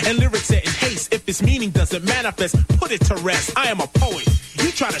bass and lyrics set in haste. If its meaning doesn't manifest, put it to rest. I am a poet.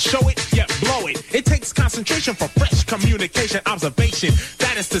 You try to show it, yet blow it. It takes concentration for fresh communication, observation.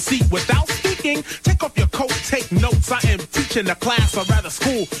 That is to see without speaking. Take off your coat, take notes. I am teaching a class, or rather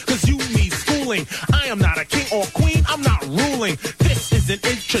school, cause you need schooling. I am not a king or queen, I'm not ruling. This is an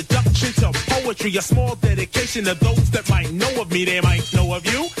introduction to poetry, a small dedication to those that might know of me, they might know of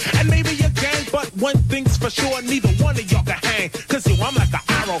you. And maybe your gang, but one thing's for sure, neither one of y'all can hang. Cause yo, I'm like an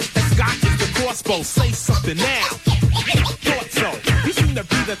arrow, and Scott is the crossbow. Say something now. Thought so. You seem to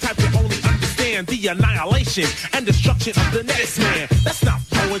be the type that only understand the annihilation and destruction of the next man. That's not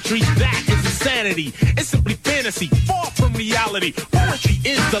poetry, that is insanity. It's simply fantasy, far from reality. Poetry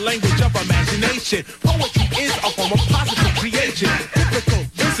is the language of imagination. Poetry is a form of positive creation. Difficult,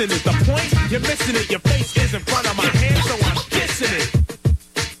 isn't it the point? You're missing it, your face is in front of my hand, so I'm kissing it.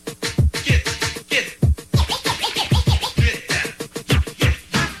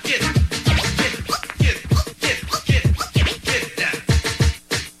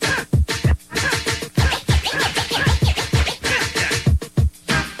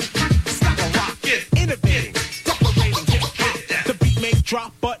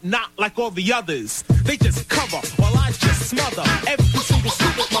 Drop, but not like all the others. They just cover while I just smother every single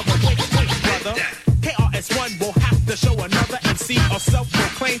stupid mother. Wait, brother. KRS-One will have to show another MC or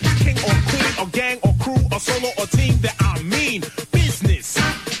self-proclaimed king or queen or gang or crew or solo or team that I mean business.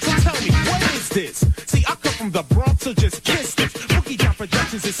 So tell me, what is this? See, I come from the Bronx, so just kiss this. Boogie Down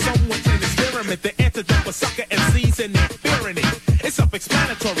Productions is someone's an experiment. The antidote for sucker MCs and they're fearing it. It's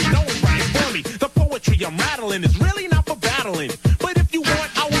self-explanatory, no one's writing for me. The poetry I'm rattling is really not for battling. But if you want,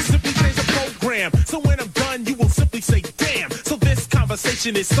 I will simply change the program. So when I'm done, you will simply say, damn. So this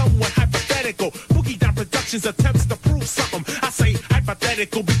conversation is somewhat hypothetical. Boogie Down Productions attempts to prove something. I say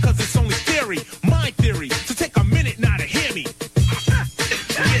hypothetical because it's only theory, my theory. So take a minute now to hear me.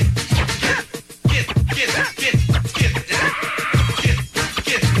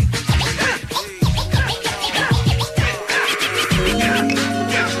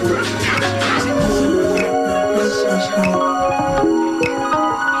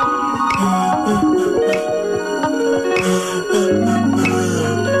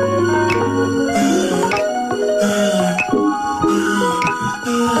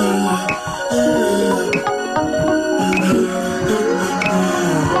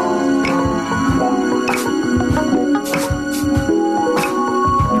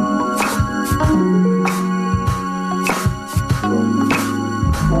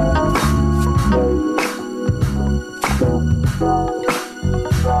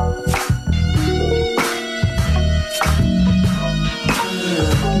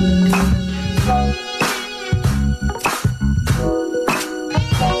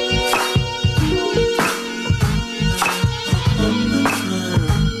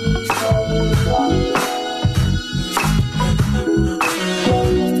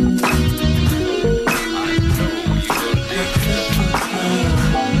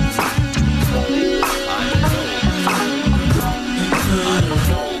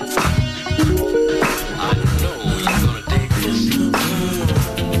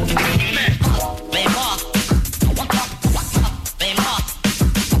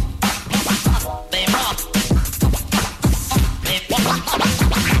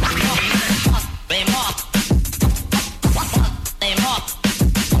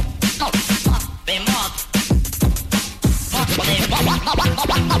 They